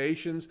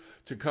medications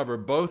to cover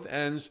both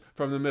ends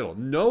from the middle.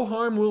 No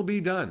harm will be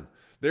done.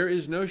 There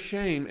is no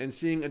shame in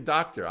seeing a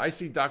doctor. I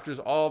see doctors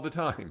all the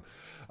time.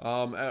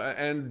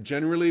 And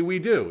generally we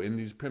do in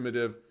these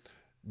primitive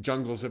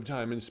jungles of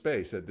time and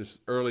space at this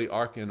early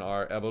arc in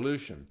our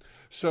evolution.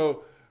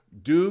 So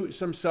do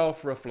some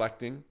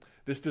self-reflecting.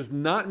 This does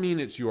not mean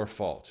it's your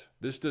fault.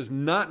 This does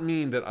not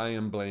mean that I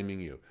am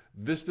blaming you.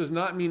 This does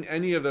not mean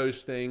any of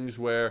those things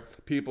where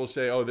people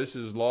say, oh, this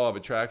is law of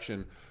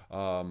attraction,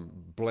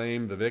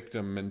 blame the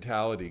victim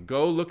mentality.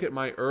 Go look at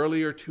my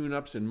earlier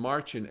tune-ups in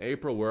March and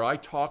April where I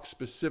talk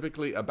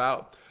specifically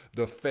about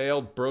the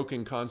failed,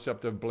 broken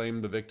concept of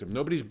blame the victim.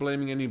 Nobody's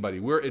blaming anybody.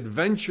 We're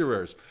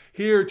adventurers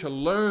here to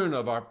learn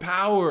of our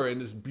power in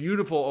this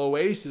beautiful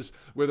oasis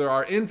where there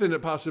are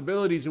infinite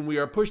possibilities and we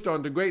are pushed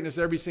on to greatness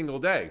every single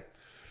day.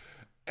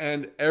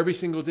 And every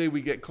single day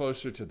we get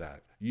closer to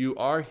that. You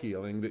are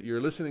healing. That you're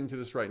listening to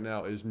this right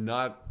now is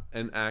not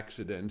an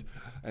accident,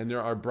 and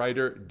there are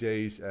brighter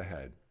days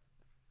ahead.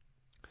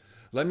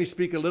 Let me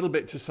speak a little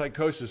bit to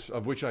psychosis,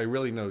 of which I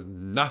really know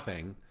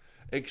nothing,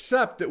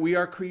 except that we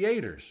are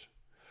creators.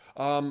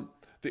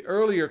 The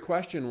earlier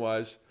question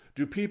was,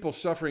 do people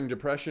suffering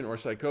depression or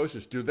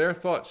psychosis, do their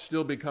thoughts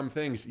still become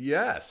things?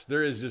 Yes,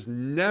 there is just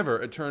never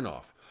a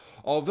turnoff.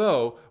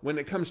 Although, when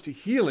it comes to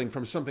healing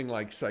from something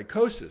like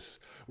psychosis,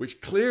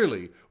 which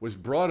clearly was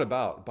brought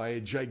about by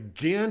a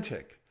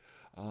gigantic,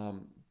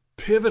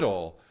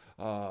 pivotal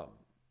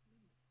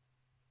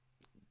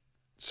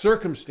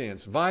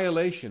circumstance,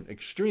 violation,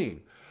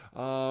 extreme,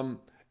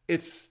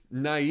 it's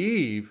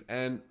naive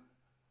and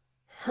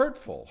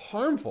hurtful,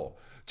 harmful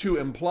to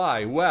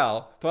imply,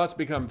 well, thoughts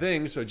become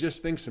things, so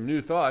just think some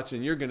new thoughts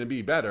and you're going to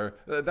be better.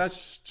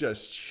 That's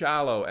just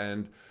shallow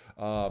and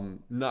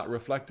not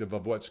reflective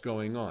of what's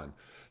going on.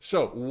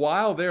 So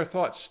while their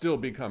thoughts still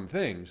become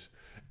things,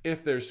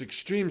 if there's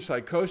extreme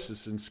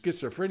psychosis and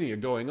schizophrenia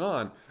going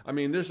on, I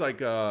mean, there's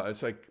like,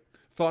 it's like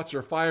thoughts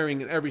are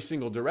firing in every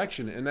single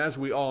direction. And as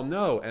we all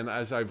know, and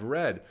as I've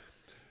read,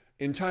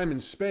 in time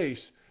and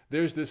space,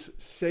 there's this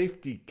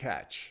safety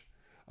catch.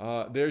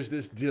 There's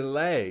this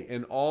delay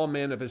in all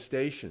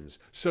manifestations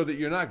so that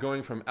you're not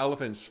going from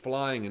elephants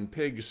flying and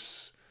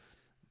pigs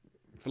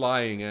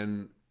flying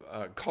and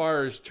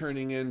cars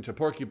turning into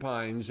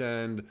porcupines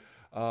and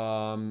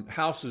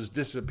houses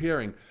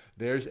disappearing.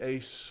 There's a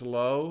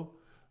slow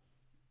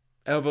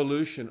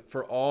evolution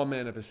for all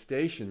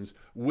manifestations,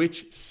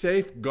 which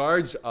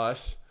safeguards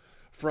us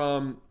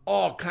from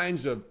all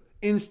kinds of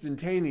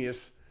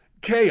instantaneous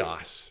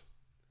chaos.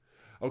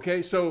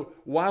 Okay, so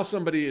while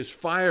somebody is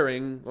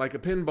firing like a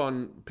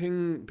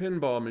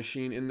pinball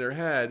machine in their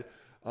head,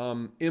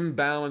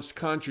 imbalanced,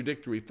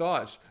 contradictory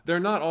thoughts, they're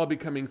not all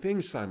becoming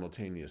things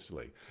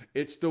simultaneously.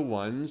 It's the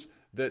ones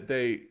that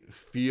they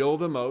feel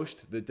the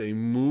most, that they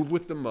move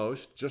with the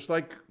most, just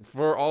like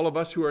for all of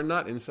us who are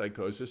not in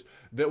psychosis,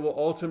 that will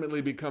ultimately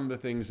become the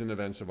things and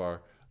events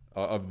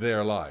of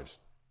their lives.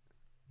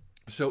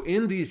 So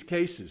in these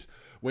cases,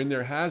 when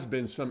there has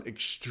been some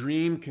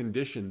extreme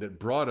condition that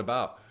brought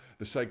about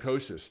the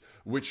psychosis,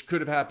 which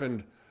could have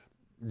happened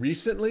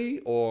recently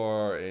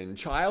or in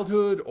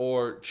childhood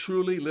or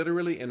truly,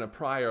 literally in a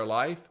prior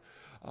life,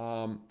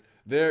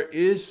 there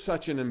is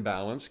such an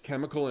imbalance,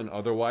 chemical and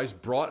otherwise,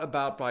 brought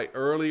about by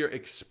earlier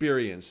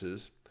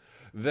experiences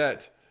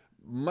that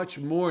much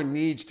more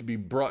needs to be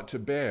brought to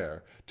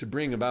bear to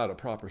bring about a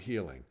proper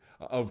healing.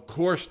 Of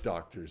course,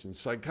 doctors and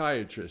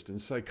psychiatrists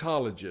and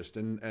psychologists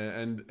and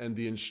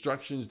the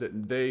instructions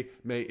that they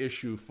may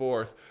issue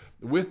forth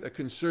with a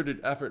concerted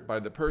effort by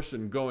the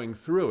person going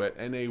through it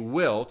and a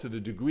will to the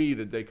degree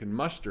that they can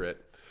muster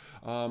it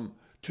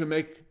to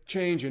make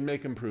change and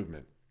make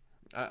improvement.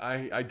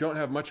 I don't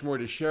have much more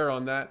to share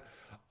on that.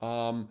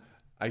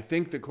 I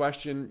think the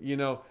question,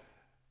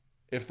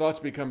 if thoughts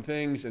become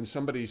things and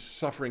somebody's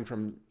suffering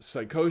from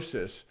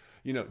psychosis,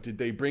 did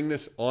they bring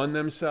this on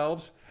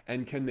themselves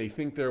and can they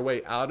think their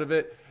way out of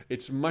it?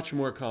 It's much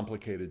more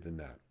complicated than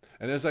that.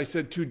 And as I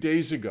said 2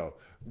 days ago,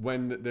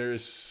 when there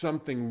is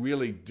something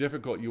really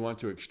difficult you want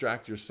to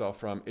extract yourself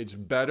from, it's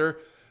better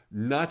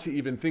not to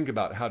even think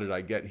about how did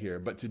I get here,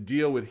 but to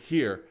deal with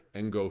here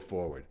and go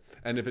forward.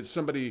 And if it's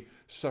somebody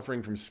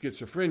suffering from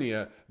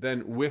schizophrenia,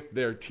 then with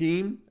their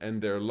team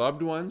and their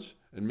loved ones,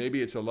 and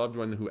maybe it's a loved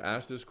one who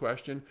asked this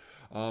question,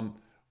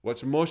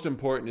 what's most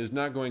important is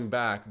not going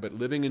back, but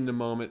living in the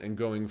moment and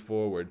going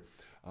forward.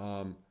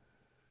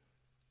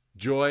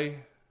 Joy,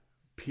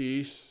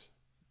 peace,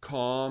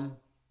 calm,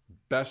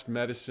 best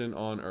medicine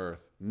on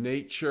earth.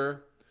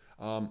 Nature,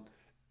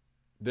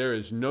 there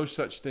is no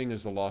such thing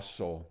as a lost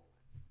soul.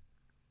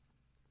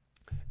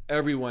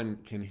 Everyone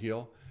can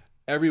heal.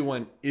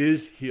 Everyone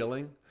is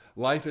healing.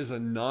 Life is a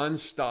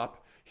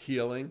non-stop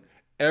healing.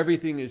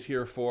 Everything is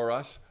here for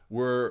us.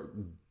 We're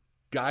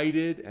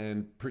guided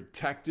and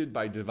protected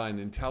by divine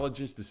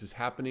intelligence. This is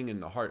happening in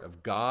the heart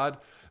of God.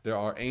 There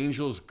are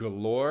angels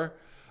galore,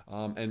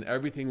 and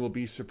everything will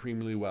be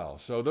supremely well.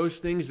 So those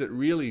things that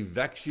really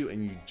vex you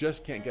and you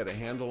just can't get a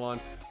handle on,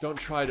 don't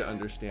try to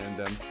understand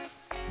them.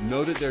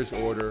 Know that there's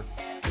order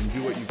and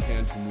do what you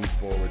can to move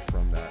forward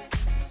from that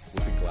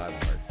with a glad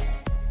heart.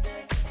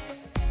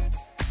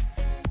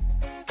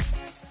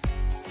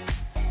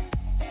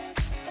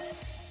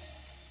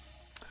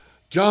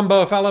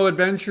 Jumbo, fellow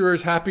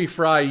adventurers, happy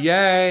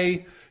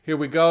Friday. Here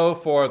we go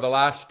for the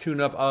last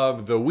tune-up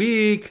of the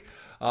week.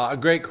 A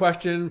great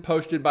question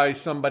posted by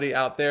somebody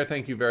out there.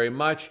 Thank you very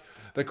much.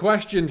 The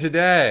question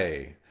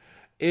today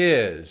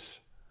is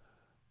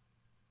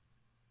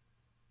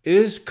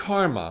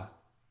karma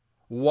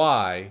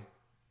why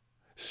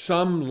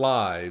some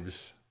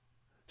lives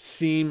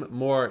seem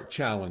more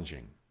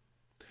challenging?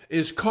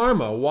 Is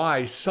karma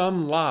why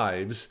some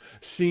lives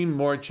seem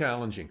more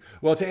challenging?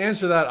 Well, to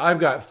answer that,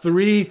 I've got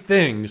 3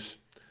 things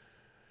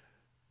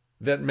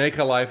that make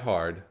a life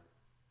hard,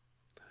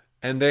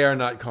 and they are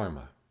not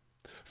karma.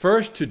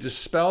 First, to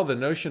dispel the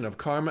notion of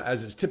karma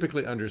as it's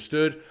typically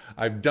understood,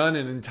 I've done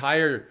an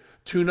entire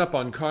tune-up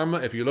on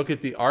karma. If you look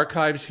at the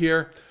archives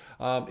here,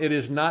 it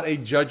is not a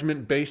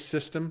judgment-based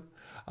system.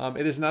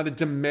 It is not a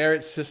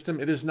demerit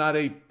system. It is not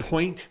a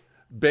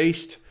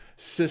point-based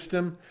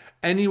system.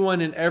 Anyone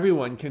and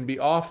everyone can be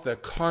off the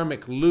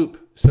karmic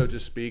loop, so to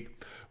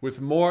speak, with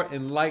more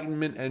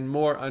enlightenment and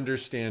more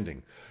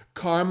understanding.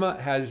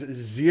 Karma has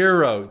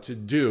 0 to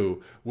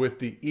do with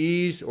the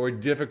ease or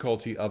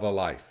difficulty of a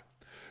life.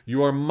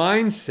 Your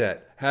mindset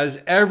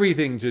has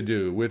everything to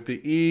do with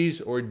the ease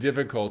or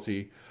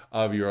difficulty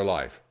of your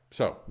life.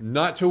 So,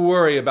 not to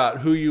worry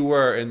about who you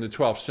were in the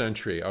 12th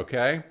century,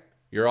 okay?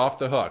 You're off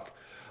the hook.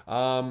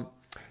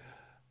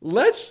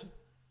 Let's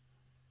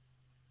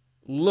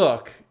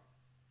look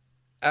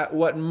at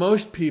what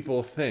most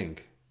people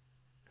think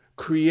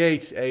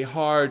creates a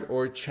hard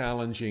or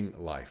challenging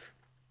life.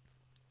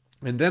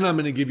 And then I'm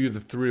going to give you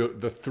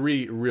the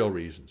three real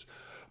reasons.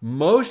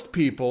 Most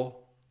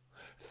people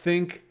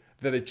think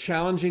that a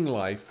challenging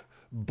life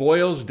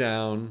boils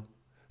down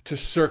to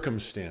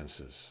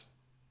circumstances,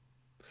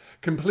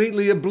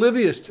 completely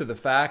oblivious to the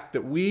fact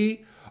that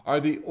we are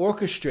the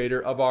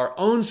orchestrator of our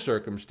own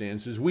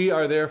circumstances. We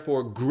are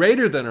therefore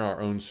greater than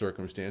our own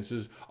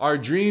circumstances. Our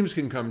dreams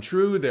can come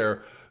true.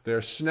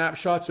 They're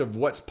snapshots of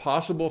what's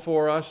possible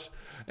for us.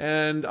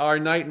 And our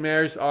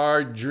nightmares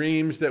are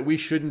dreams that we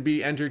shouldn't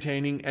be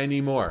entertaining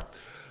anymore.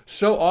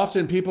 So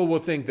often people will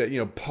think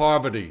that,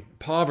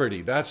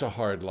 poverty, that's a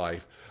hard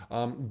life.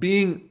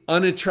 Being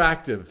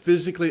unattractive,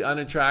 physically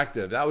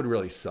unattractive, that would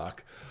really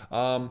suck.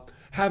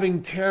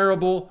 Having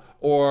terrible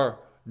or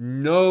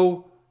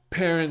no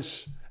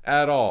parents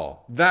at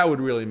all, that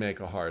would really make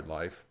a hard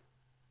life.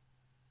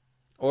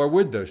 Or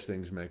would those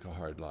things make a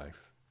hard life?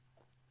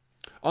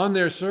 On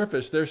their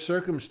surface, they're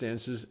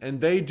circumstances,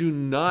 and they do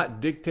not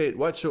dictate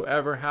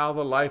whatsoever how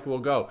the life will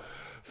go.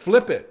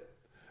 Flip it.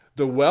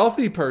 The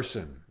wealthy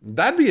person,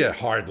 that'd be a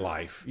hard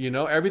life.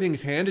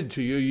 Everything's handed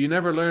to you. You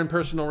never learn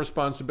personal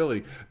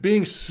responsibility.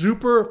 Being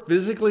super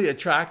physically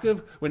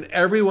attractive when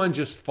everyone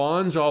just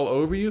fawns all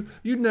over you,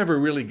 you'd never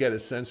really get a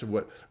sense of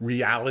what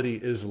reality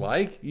is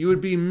like. You would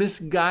be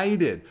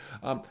misguided.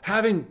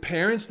 Having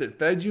parents that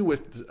fed you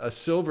with a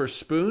silver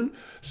spoon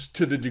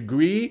to the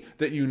degree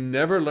that you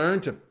never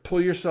learned to pull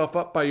yourself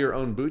up by your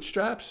own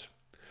bootstraps,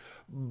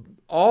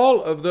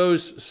 all of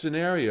those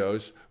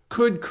scenarios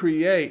could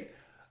create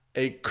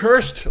a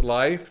cursed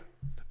life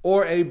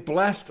or a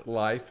blessed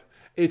life.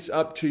 It's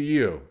up to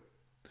you.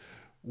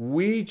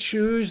 We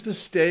choose the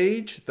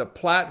stage, the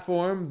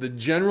platform, the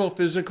general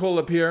physical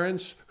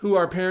appearance, who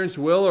our parents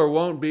will or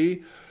won't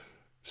be,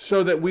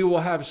 so that we will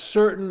have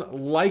certain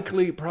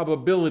likely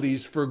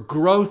probabilities for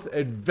growth,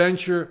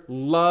 adventure,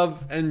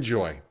 love, and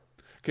joy.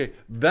 Okay,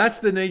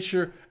 that's the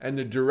nature and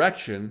the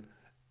direction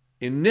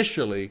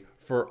initially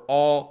for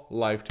all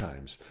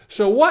lifetimes.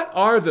 So what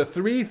are the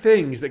 3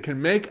 things that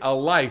can make a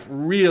life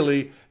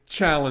really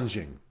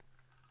challenging?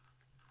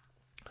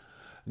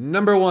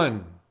 Number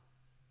 1,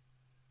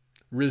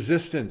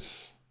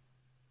 resistance,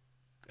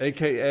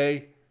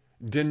 aka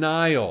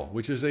denial,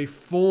 which is a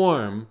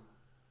form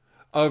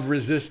of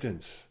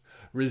resistance.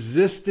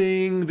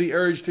 Resisting the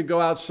urge to go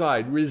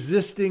outside,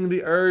 resisting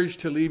the urge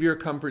to leave your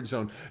comfort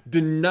zone,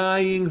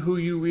 denying who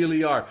you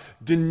really are,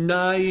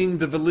 denying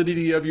the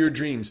validity of your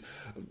dreams.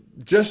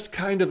 Just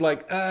kind of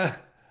like, I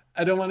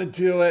don't want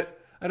to do it.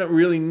 I don't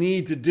really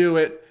need to do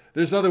it.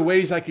 There's other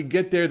ways I could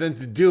get there than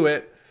to do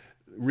it.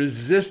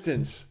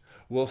 Resistance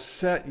will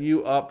set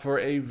you up for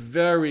a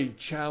very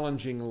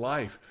challenging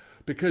life,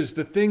 because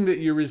the thing that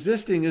you're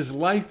resisting is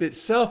life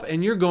itself,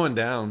 and you're going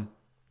down.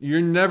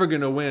 You're never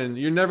going to win.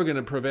 You're never going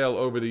to prevail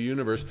over the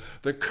universe.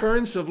 The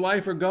currents of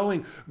life are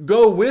going.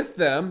 Go with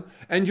them,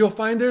 and you'll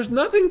find there's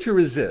nothing to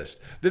resist.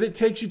 That it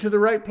takes you to the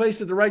right place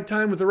at the right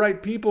time with the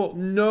right people,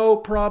 no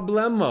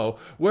problemo.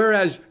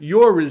 Whereas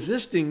your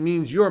resisting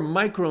means you're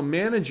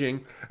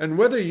micromanaging, and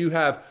whether you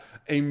have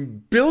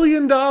 $1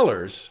 billion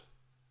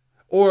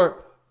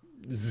or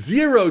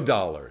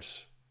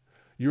 $0,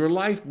 your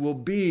life will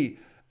be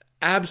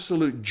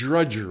absolute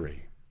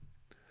drudgery.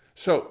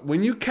 So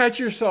when you catch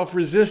yourself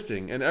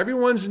resisting, and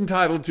everyone's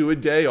entitled to a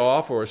day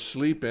off or a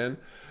sleep in,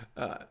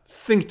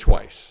 think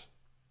twice.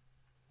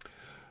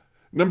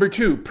 Number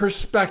 2,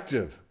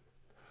 perspective.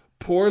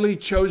 Poorly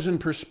chosen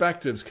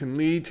perspectives can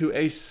lead to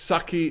a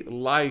sucky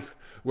life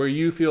where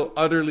you feel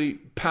utterly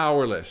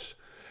powerless.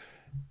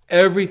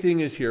 Everything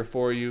is here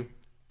for you.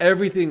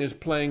 Everything is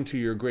playing to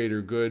your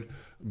greater good.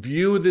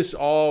 View this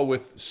all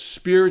with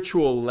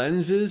spiritual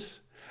lenses,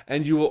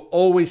 and you will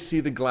always see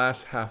the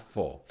glass half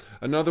full.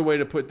 Another way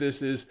to put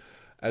this is,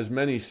 as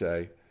many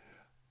say,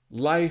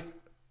 life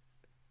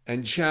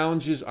and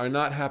challenges are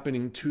not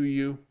happening to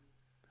you.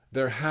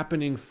 They're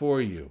happening for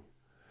you.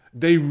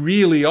 They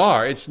really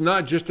are. It's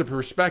not just a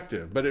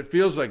perspective, but it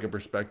feels like a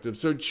perspective.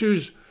 So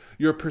choose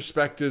your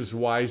perspectives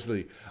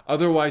wisely.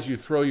 Otherwise, you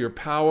throw your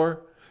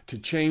power to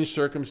change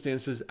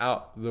circumstances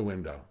out the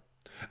window.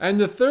 And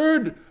the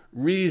third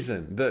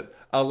reason that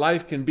a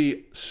life can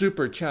be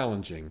super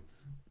challenging,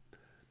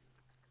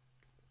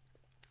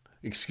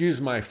 excuse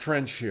my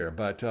French here,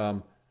 but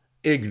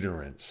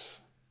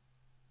ignorance,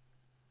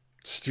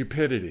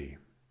 stupidity.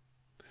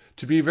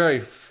 To be very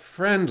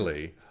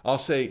friendly, I'll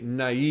say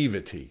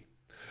naivety.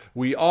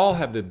 We all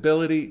have the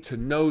ability to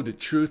know the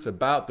truth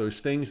about those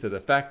things that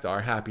affect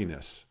our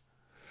happiness.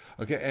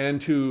 Okay, and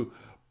to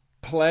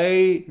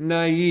play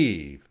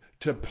naive,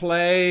 to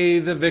play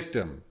the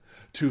victim,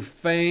 to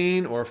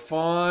feign or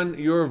fawn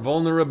your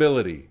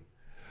vulnerability,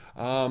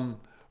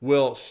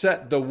 will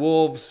set the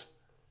wolves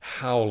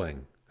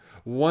howling.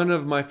 One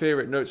of my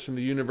favorite notes from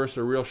the universe,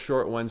 a real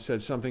short one,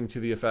 said something to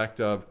the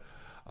effect of,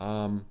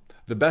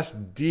 the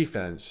best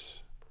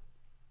defense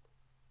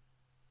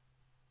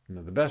is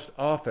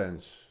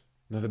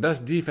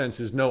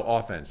no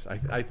offense.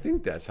 I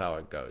think that's how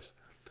it goes.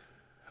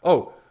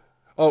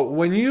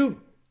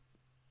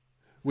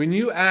 When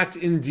you act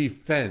in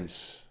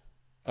defense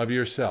of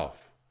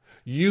yourself,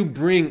 you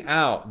bring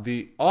out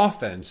the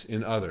offense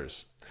in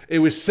others. It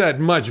was said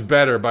much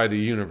better by the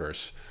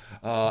universe.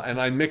 And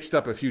I mixed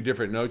up a few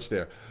different notes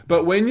there.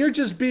 But when you're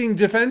just being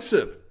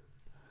defensive,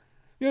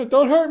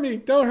 don't hurt me,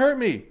 don't hurt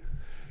me.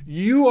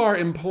 You are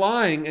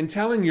implying and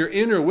telling your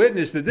inner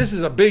witness that this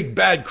is a big,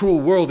 bad, cruel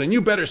world and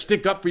you better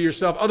stick up for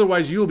yourself,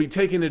 otherwise you'll be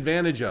taken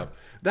advantage of.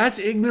 That's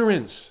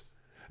ignorance.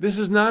 This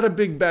is not a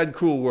big, bad,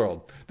 cruel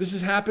world. This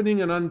is happening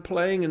and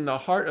unplaying in the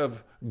heart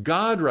of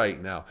God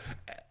right now.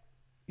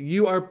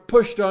 You are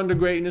pushed on to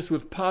greatness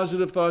with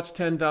positive thoughts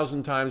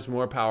 10,000 times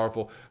more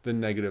powerful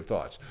than negative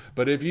thoughts.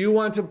 But if you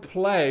want to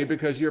play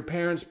because your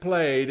parents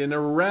played in a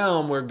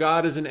realm where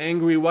God is an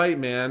angry white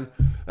man,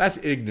 that's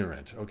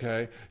ignorant,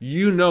 okay?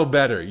 You know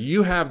better.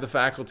 You have the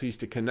faculties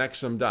to connect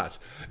some dots.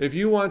 If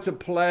you want to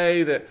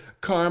play that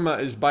karma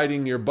is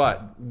biting your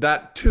butt,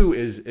 that too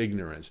is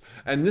ignorance.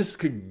 And this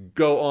could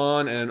go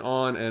on and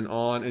on and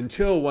on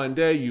until one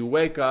day you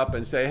wake up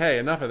and say, hey,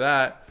 enough of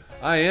that.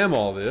 I am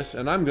all this,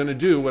 and I'm going to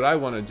do what I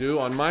want to do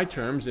on my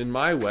terms, in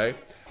my way,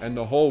 and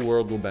the whole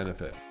world will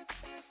benefit.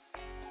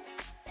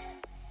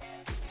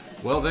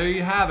 Well, there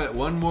you have it.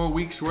 One more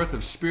week's worth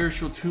of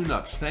spiritual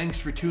tune-ups. Thanks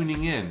for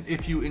tuning in.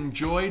 If you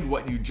enjoyed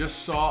what you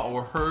just saw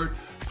or heard,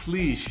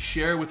 please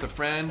share with a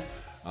friend.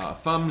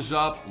 Thumbs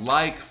up,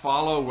 like,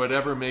 follow,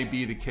 whatever may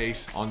be the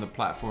case on the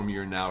platform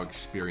you're now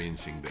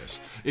experiencing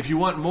this. If you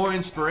want more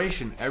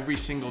inspiration, every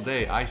single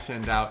day I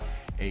send out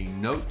a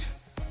note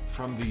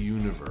from the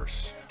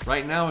universe.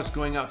 Right now it's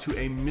going out to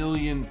 1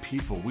 million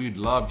people. We'd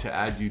love to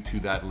add you to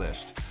that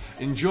list.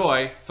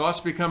 Enjoy. Thoughts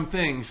become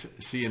things.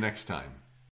 See you next time.